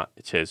 it's not.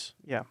 It's his.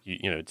 Yeah.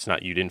 It's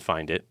not. You didn't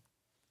find it,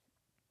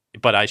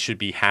 but I should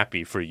be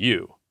happy for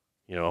you.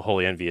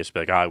 Wholly envious, be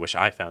like, I wish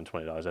I found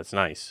 $20. That's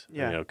nice.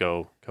 Yeah. And,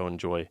 go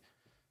enjoy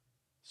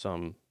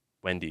some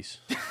Wendy's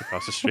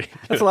across the street.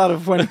 That's a lot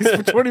of Wendy's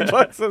for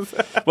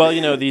 $20.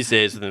 Well, these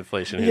days with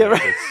inflation,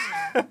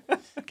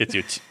 gets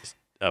you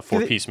a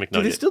 4-piece McNugget.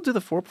 Do they still do the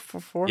 4 for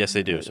 4? Yes,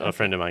 they do. So a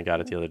friend of mine got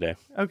it the other day.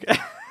 Okay.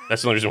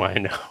 That's the only reason why I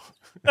know.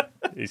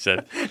 He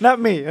said, "Not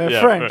me,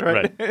 a friend,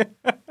 right?"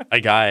 A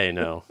guy I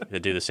know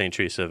that did the St.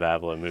 Teresa of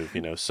Avila move.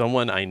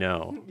 Someone I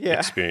know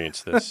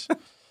experienced this.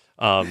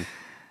 But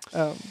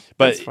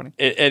funny.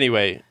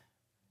 Anyway,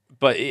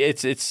 but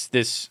it's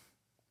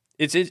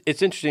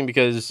interesting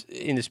because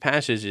in this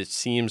passage it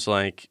seems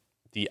like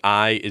the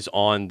eye is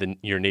on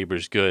your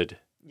neighbor's good.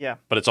 Yeah.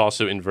 But it's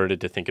also inverted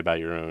to think about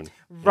your own.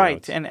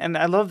 Right, and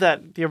I love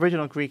that the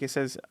original Greek, it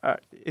says,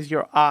 "Is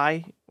your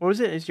eye?" What was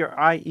it? Is your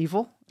eye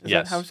evil?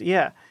 Yes. That how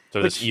yeah.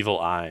 So this evil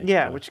eye.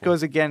 Yeah, which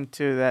goes again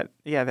to that.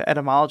 Yeah, the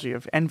etymology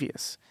of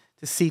envious,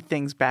 to see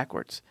things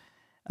backwards,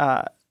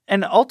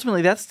 and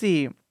ultimately that's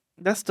the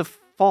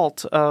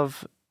fault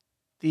of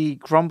the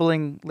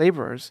grumbling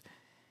laborers,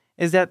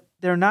 is that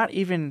they're not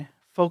even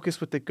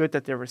focused with the good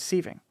that they're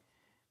receiving.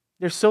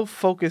 They're so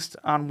focused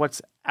on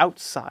what's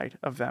outside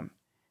of them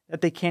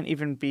that they can't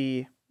even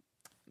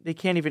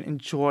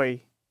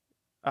enjoy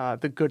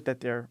the good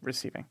that they're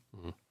receiving.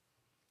 Mm-hmm.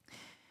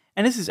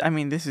 And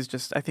this is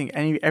just, I think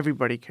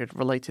everybody could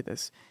relate to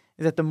this,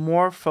 is that the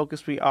more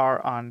focused we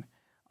are on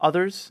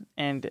others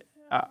and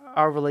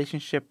our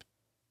relationship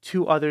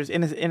to others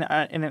in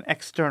an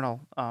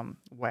external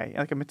way,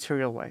 like a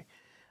material way,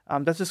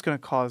 that's just going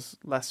to cause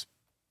less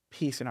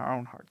peace in our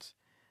own hearts.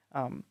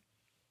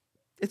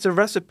 It's a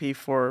recipe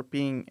for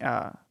being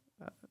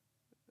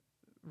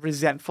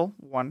resentful.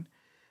 One,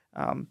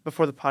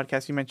 before the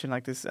podcast, you mentioned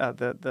like this,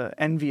 the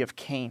envy of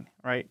Cain,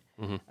 right?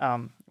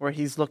 Mm-hmm. Where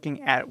he's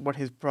looking at what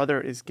his brother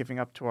is giving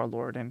up to our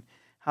Lord and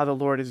how the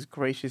Lord is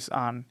gracious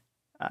on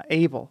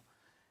Abel,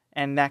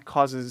 and that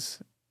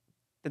causes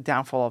the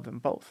downfall of them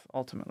both.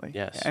 Ultimately,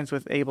 yes. It ends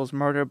with Abel's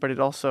murder, but it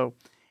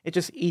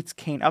just eats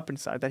Cain up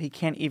inside, that he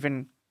can't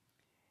even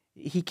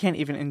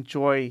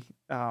enjoy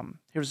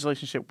his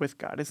relationship with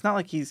God. It's not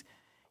like he's,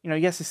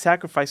 yes, his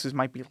sacrifices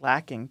might be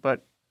lacking,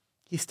 but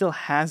he still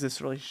has this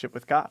relationship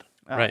with God.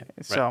 Right.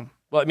 So,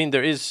 well,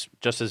 there is,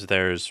 just as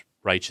there's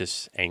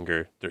righteous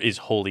anger, there is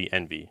holy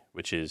envy,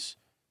 which is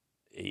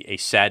a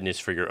sadness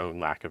for your own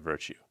lack of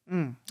virtue.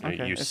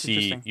 Okay. You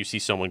see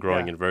someone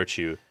growing in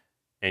virtue,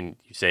 and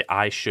you say,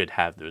 I should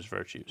have those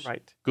virtues.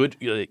 Right. Good.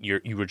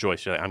 You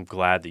rejoice. You're like, I'm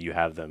glad that you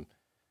have them.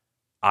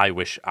 I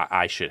wish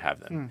I should have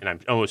them, and I'm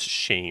almost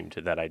ashamed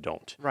that I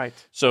don't. Right.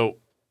 So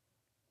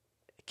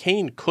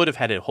Cain could have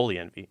had a holy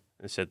envy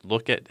and said,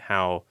 look at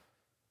how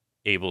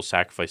Abel's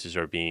sacrifices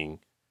are being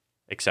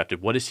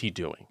accepted. What is he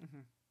doing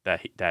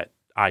that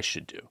I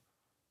should do,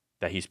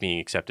 that he's being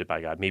accepted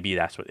by God? Maybe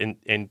that's what,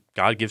 and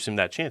God gives him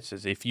that chance.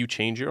 Says, if you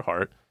change your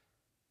heart,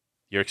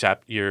 your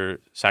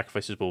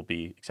sacrifices will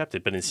be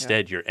accepted. But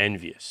instead, you're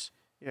envious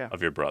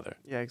of your brother.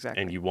 Yeah,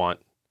 exactly. And you want,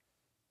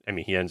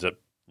 he ends up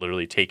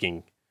literally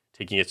taking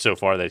it so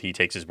far that he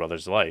takes his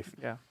brother's life.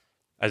 Yeah.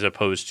 As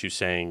opposed to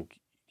saying,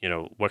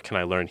 what can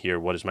I learn here?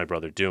 What is my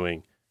brother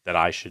doing that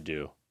I should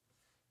do?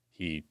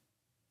 He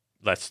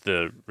lets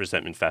the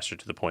resentment fester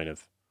to the point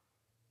of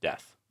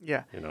death.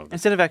 Yeah.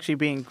 Instead of actually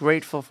being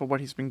grateful for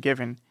what he's been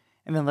given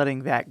and then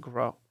letting that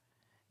grow.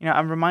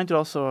 I'm reminded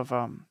also of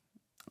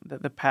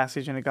the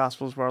passage in the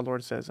Gospels where our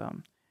Lord says,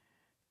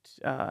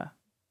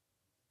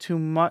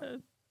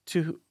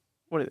 to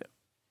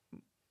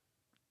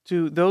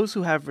those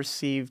who have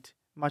received,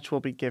 much will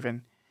be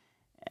given,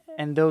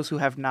 and those who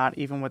have not,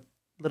 even what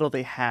little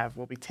they have,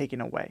 will be taken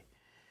away.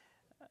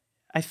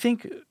 I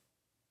think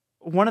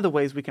one of the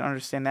ways we can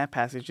understand that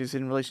passage is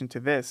in relation to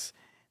this,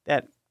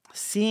 that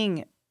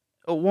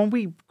when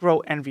we grow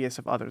envious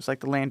of others, like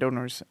the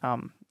landowners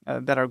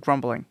that are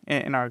grumbling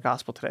in our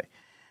gospel today,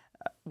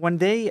 when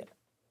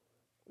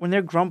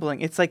they're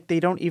grumbling, it's like they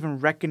don't even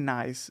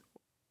recognize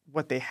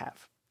what they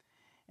have.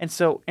 And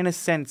so, in a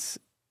sense,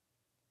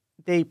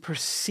 they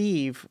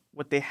perceive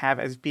what they have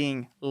as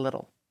being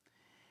little.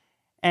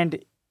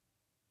 And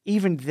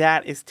even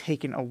that is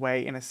taken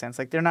away in a sense.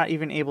 Like they're not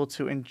even able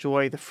to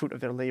enjoy the fruit of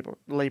their labors.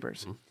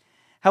 Mm-hmm.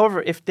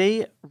 However, if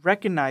they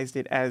recognized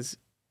it as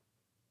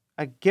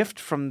a gift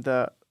from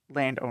the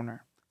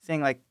landowner,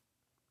 saying like,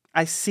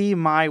 I see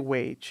my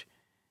wage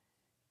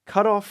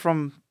cut off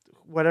from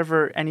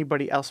whatever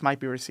anybody else might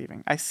be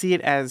receiving. I see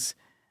it as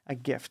a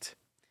gift,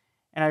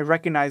 and I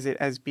recognize it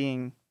as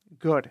being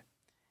good.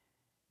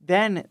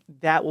 Then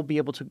that will be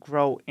able to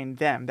grow in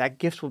them. That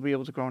gift will be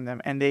able to grow in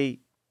them, and they,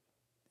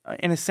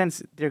 in a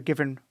sense, they're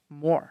given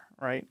more,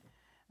 right?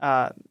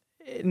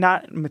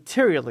 Not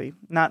materially,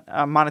 not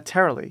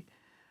monetarily,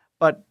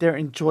 but their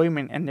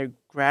enjoyment and their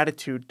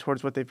gratitude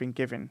towards what they've been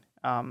given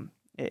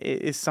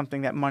is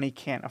something that money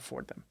can't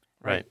afford them.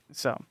 Right.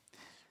 So, right,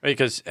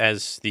 because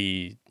as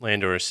the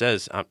landowner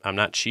says, I'm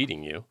not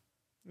cheating you.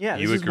 Yeah,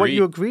 this is what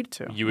you agreed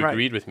to. You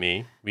agreed with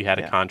me. We had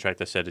a contract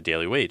that said a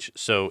daily wage.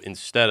 So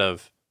instead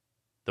of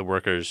the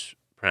workers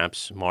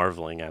perhaps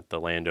marveling at the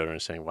landowner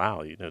and saying,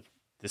 wow,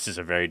 this is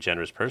a very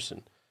generous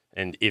person.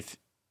 And if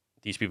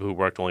these people who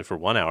worked only for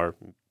 1 hour,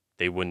 maybe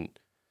they wouldn't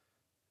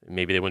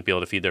be able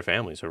to feed their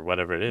families or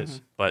whatever it is.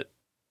 Mm-hmm. But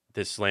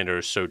this landowner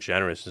is so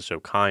generous and so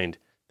kind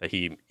that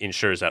he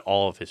ensures that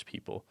all of his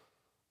people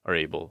are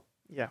able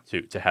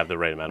to have the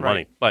right amount of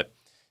money. But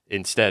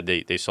instead,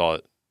 they saw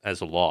it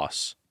as a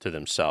loss to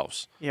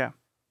themselves. Yeah.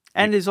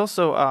 And there's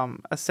also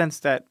a sense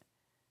that,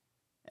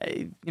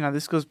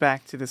 this goes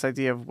back to this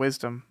idea of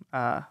wisdom.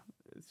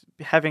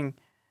 Having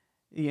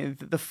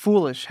the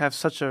foolish have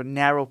such a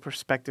narrow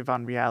perspective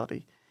on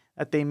reality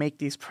that they make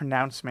these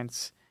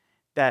pronouncements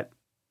that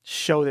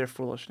show their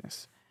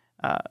foolishness.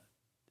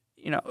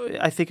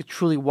 I think a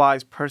truly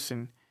wise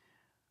person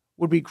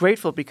would be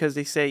grateful because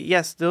they say,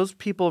 yes, those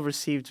people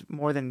received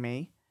more than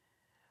me,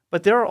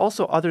 but there are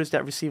also others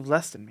that receive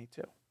less than me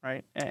too,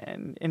 right?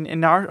 And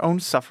in our own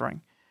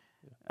suffering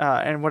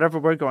and whatever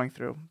we're going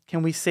through,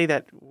 can we say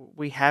that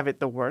we have it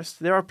the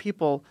worst? There are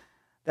people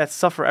that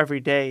suffer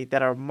every day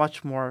that are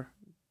much more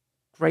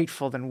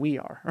grateful than we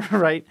are,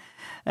 right?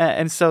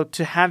 And so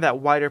to have that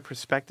wider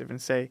perspective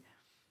and say,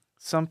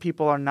 some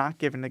people are not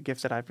given the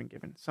gifts that I've been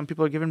given. Some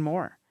people are given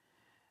more.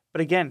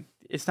 But again,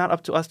 it's not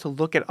up to us to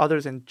look at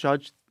others and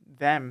judge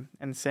them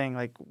and saying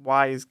like,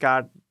 why is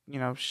God,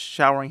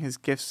 showering his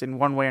gifts in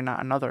one way or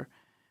not another?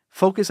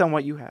 Focus on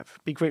what you have.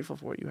 Be grateful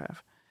for what you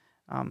have.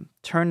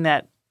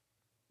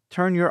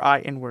 Turn your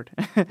eye inward,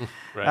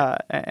 right.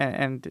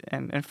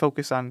 and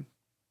focus on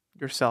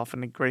yourself,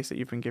 and the grace that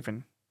you've been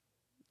given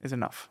is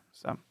enough.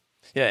 So,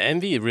 yeah,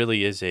 envy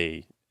really is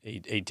a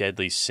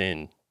deadly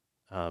sin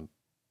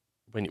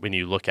when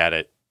you look at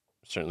it,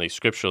 certainly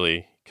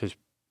scripturally, because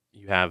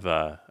you have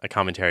a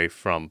commentary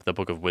from the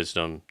Book of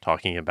Wisdom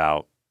talking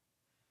about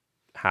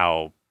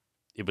how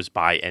it was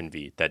by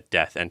envy that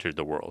death entered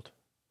the world,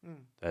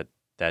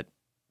 that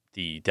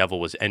the devil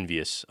was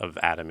envious of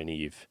Adam and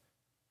Eve,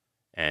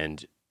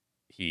 and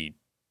he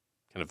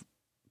kind of,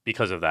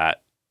 because of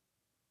that,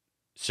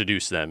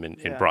 seduced them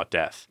and brought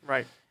death.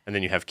 Right. And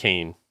then you have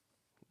Cain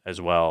as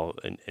well,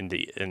 an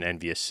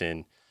envious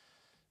sin.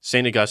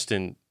 St.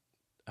 Augustine,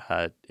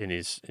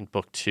 in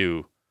Book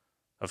 2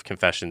 of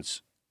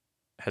Confessions,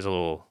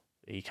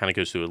 he kind of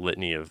goes through a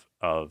litany of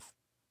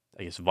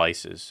I guess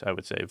vices, I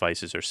would say,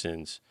 vices or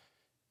sins,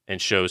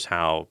 and shows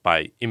how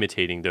by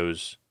imitating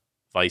those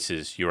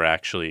vices, you're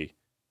actually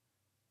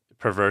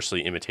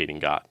perversely imitating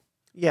God.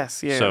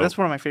 Yes, yeah, that's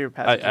one of my favorite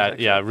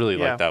passages. I really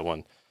like that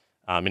one.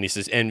 And he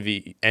says,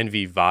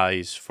 envy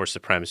vies for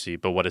supremacy,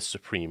 but what is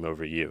supreme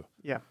over you?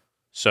 Yeah.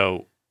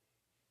 So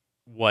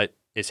what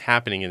is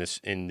happening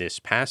in this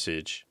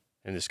passage,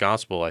 in this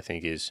gospel, I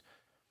think, is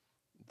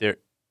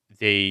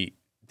they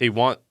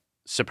want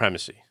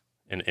supremacy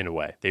in a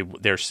way.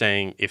 They're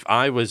saying, if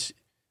I was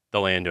the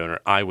landowner,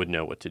 I would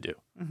know what to do.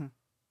 Mm-hmm.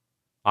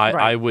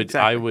 I would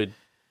exactly. I would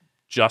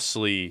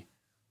justly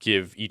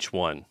give each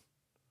one.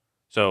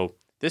 So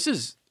this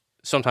is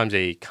sometimes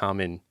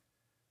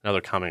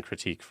another common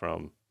critique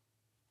from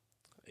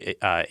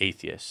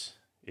atheists,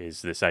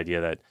 is this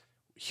idea that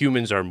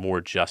humans are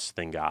more just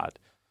than God.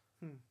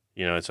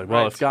 You know, it's like,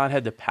 well, Right. if God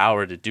had the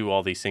power to do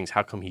all these things,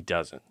 how come he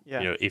doesn't? Yeah.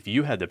 You know, if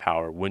you had the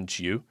power, wouldn't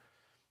you?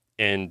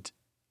 And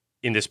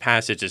in this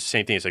passage, it's the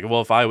same thing. It's like,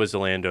 well, if I was the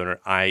landowner,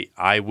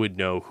 I would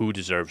know who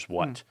deserves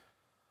what,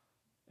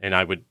 and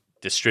I would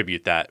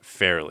distribute that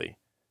fairly,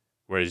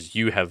 whereas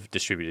you have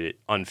distributed it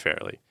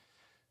unfairly.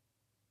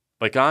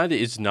 But God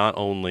is not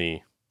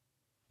only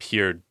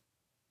pure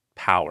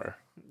power.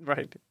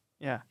 Right.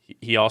 Yeah.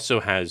 He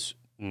also has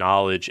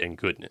knowledge and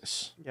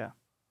goodness, Yeah.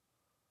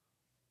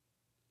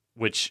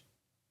 which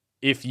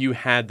if you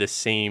had the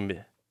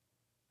same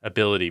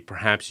ability,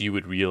 perhaps you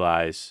would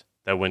realize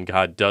that when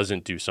God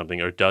doesn't do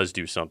something or does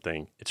do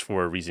something, it's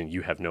for a reason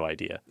you have no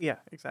idea. Yeah.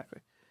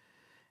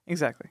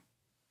 Exactly.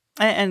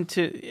 And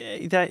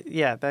to that,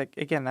 yeah, that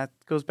again, that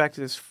goes back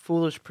to this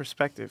foolish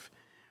perspective,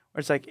 where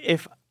it's like,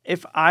 if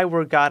I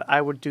were God,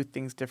 I would do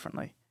things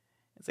differently.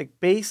 It's like,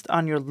 based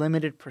on your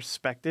limited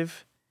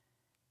perspective,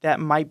 that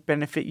might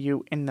benefit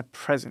you in the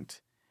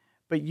present,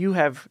 but you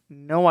have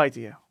no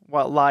idea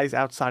what lies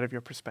outside of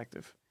your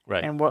perspective,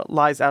 Right. and what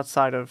lies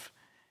outside of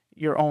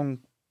your own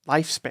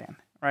lifespan,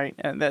 right?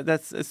 And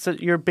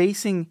you're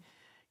basing,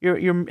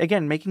 you're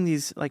again making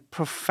these like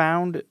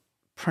profound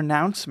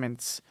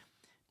pronouncements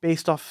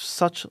based off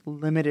such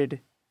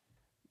limited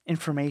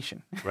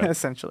information, Right.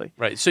 essentially.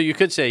 Right. So you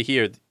could say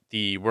here,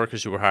 the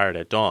workers who were hired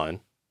at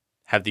dawn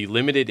have the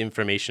limited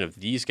information of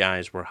these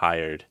guys were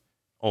hired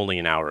only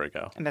an hour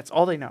ago. And that's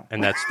all they know.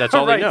 And that's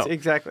all Right, they know.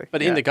 Exactly.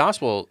 But in the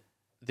gospel,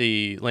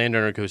 the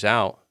landowner goes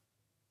out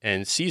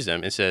and sees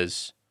them and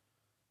says,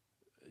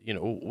 you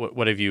know,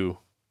 what have you,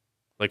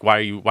 like, why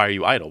are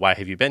you idle? Why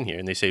have you been here?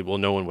 And they say, well,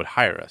 no one would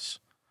hire us.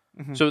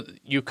 Mhm. So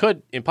you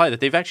could imply that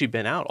they've actually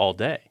been out all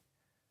day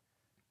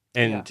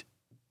and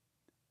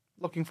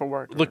looking for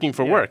work. looking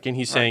for work. And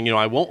he's saying, you know,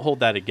 I won't hold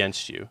that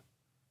against you,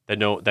 that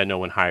no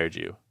one hired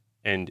you.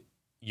 And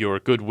your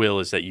goodwill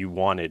is that you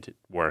wanted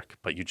work,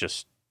 but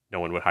no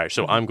one would hire.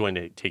 So I'm going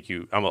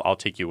to I'll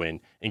take you in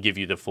and give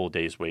you the full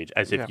day's wage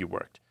as if you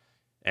worked.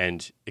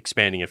 And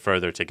expanding it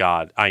further to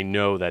God, I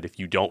know that if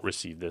you don't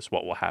receive this,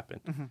 what will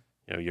happen? Mm-hmm.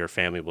 You know, your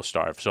family will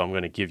starve. So I'm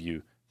going to give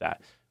you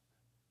that.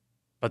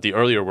 But the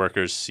earlier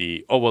workers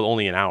see, oh, well,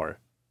 only an hour.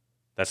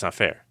 That's not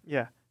fair.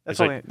 Yeah. It's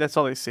That's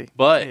all they see.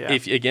 But Yeah.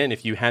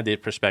 if you had the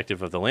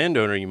perspective of the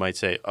landowner, you might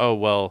say, oh,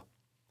 well,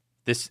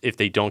 if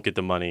they don't get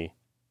the money,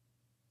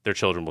 their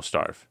children will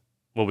starve.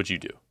 What would you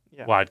do?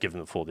 Yeah. Well, I'd give them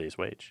the full day's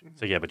wage.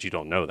 So yeah, but you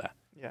don't know that.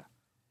 Yeah.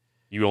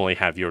 You only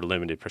have your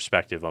limited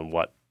perspective on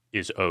what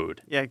is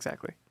owed Yeah,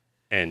 exactly.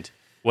 and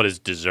what is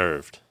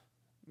deserved,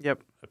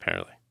 Yep.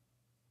 apparently.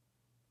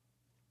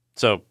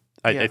 So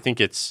Yeah. I think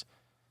it's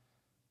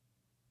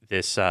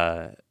this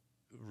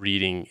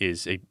reading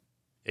is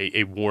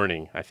a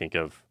warning, I think,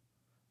 of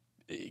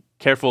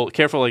careful,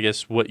 I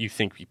guess, what you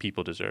think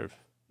people deserve.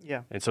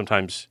 Yeah. And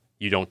sometimes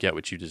you don't get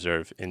what you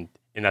deserve, and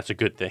that's a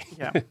good thing.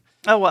 Yeah.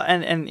 Oh, well,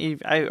 and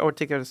if I would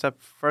take it a step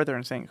further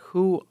and saying,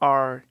 who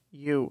are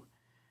you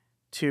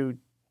to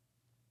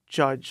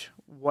judge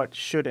what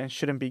should and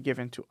shouldn't be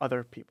given to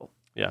other people?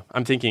 Yeah.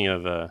 I'm thinking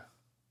of,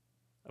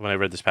 when I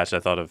read this passage, I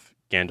thought of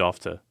Gandalf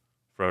to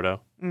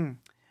Frodo. Mm.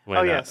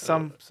 When,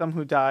 some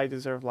who die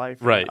deserve life,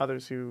 Right. And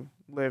others who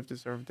live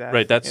deserve death.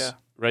 Right,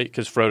 right,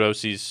 because Frodo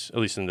sees, at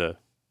least in the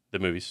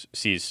movies,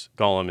 sees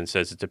Gollum and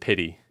says it's a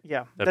pity.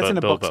 Yeah, that that's in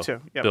the Bilbo, books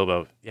too. Yep.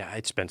 Bilbo,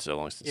 it's been so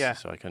long since,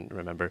 so I couldn't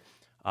remember.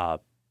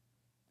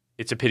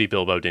 It's a pity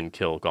Bilbo didn't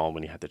kill Gollum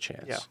when he had the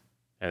chance. Yeah.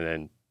 And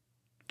then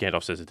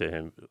Gandalf says it to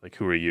him, like,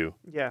 who are you?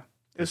 Yeah,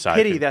 it was Decide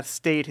pity who- that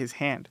stayed his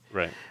hand.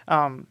 Right.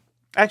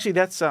 Actually,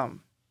 that's a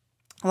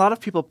lot of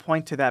people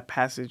point to that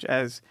passage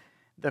as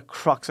the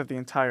crux of the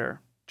entire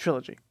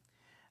trilogy,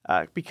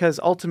 because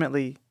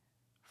ultimately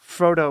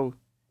Frodo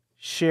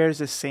shares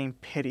the same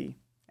pity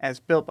as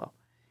Bilbo,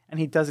 and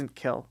he doesn't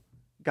kill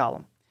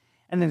Gollum.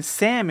 And then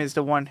Sam is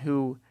the one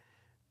who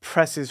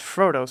presses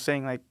Frodo,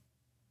 saying like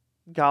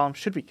Gollum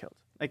should be killed,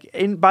 like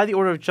by the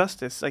order of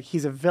justice, like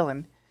he's a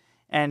villain,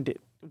 and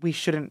we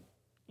shouldn't,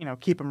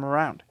 keep him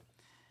around.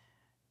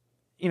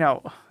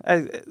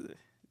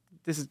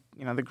 This is,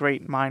 the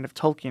great mind of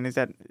Tolkien, is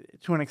that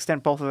to an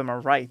extent both of them are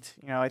right.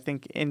 I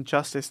think in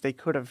justice they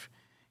could have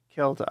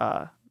killed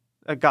a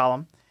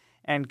Gollum,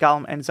 and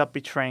Gollum ends up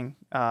betraying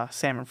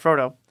Sam and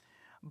Frodo.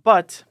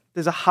 But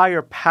there's a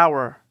higher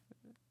power.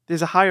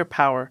 There's a higher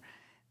power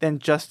than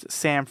just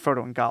Sam,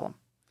 Frodo, and Gollum,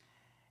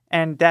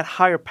 and that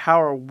higher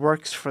power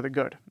works for the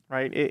good,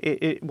 right?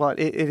 It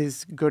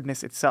is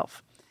goodness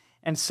itself,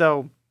 and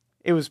so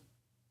it was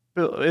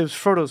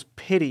Frodo's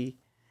pity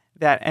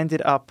that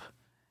ended up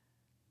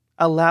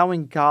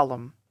allowing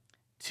Gollum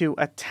to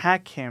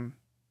attack him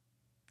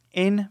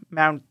in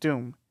Mount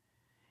Doom,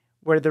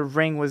 where the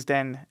ring was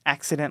then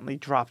accidentally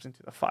dropped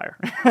into the fire.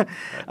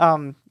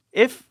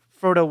 If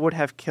Frodo would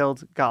have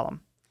killed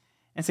Gollum,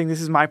 and saying,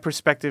 this is my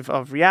perspective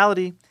of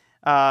reality,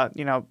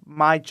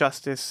 my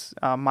justice,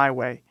 my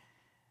way,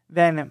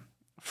 then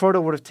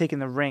Frodo would have taken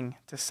the ring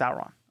to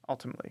Sauron,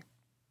 ultimately.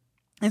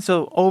 And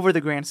so, over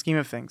the grand scheme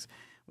of things,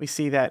 we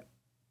see that,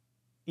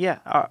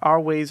 our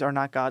ways are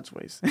not God's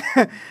ways.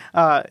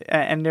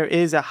 And there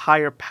is a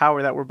higher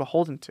power that we're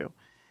beholden to.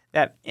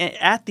 That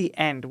at the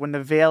end, when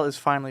the veil is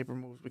finally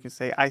removed, we can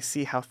say, I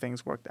see how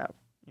things worked out.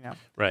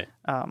 Right.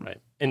 Right.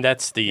 And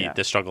that's the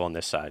struggle on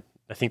this side.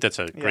 I think that's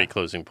a great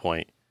closing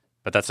point.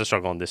 But that's the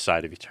struggle on this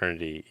side of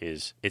eternity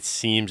is it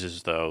seems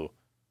as though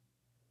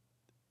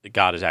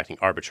God is acting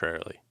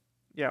arbitrarily.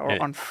 Yeah, or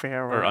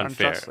unfair or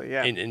unjustly.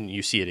 Yeah. And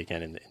you see it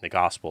again in the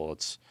gospel.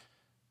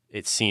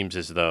 It seems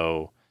as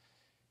though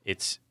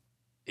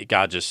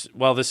God just,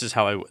 this is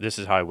how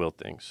I will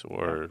things,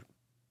 or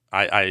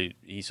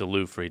he's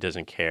aloof or he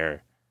doesn't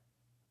care.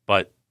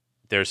 But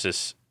there's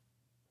this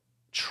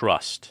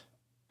trust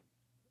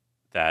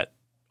that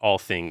all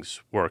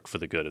things work for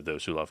the good of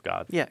those who love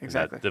God. Yeah,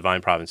 exactly. That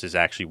divine providence is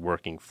actually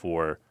working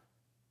for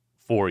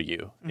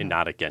you and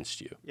not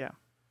against you. Yeah.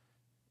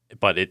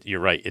 But you're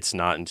right. It's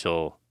not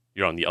until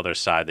you're on the other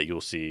side that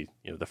you'll see,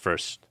 the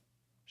first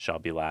shall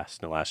be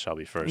last and the last shall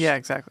be first. Yeah,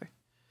 exactly.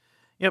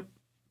 Yep.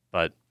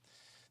 But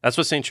that's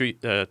what St.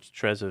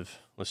 Therese of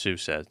Lisieux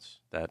says,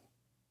 that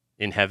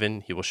in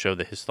heaven he will show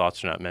that his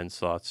thoughts are not men's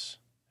thoughts,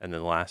 and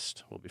then the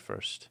last will be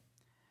first.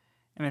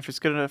 And if it's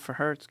good enough for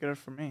her, it's good enough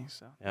for me.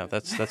 So yeah,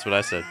 that's what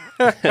I said.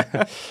 All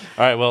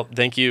right. Well,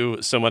 thank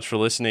you so much for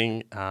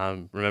listening.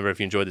 Remember, if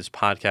you enjoyed this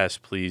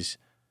podcast, please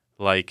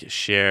like,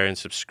 share, and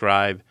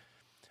subscribe.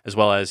 As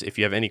well as if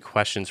you have any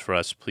questions for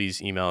us,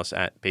 please email us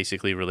at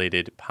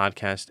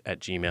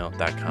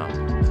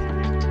basicallyrelatedpodcast@gmail.com.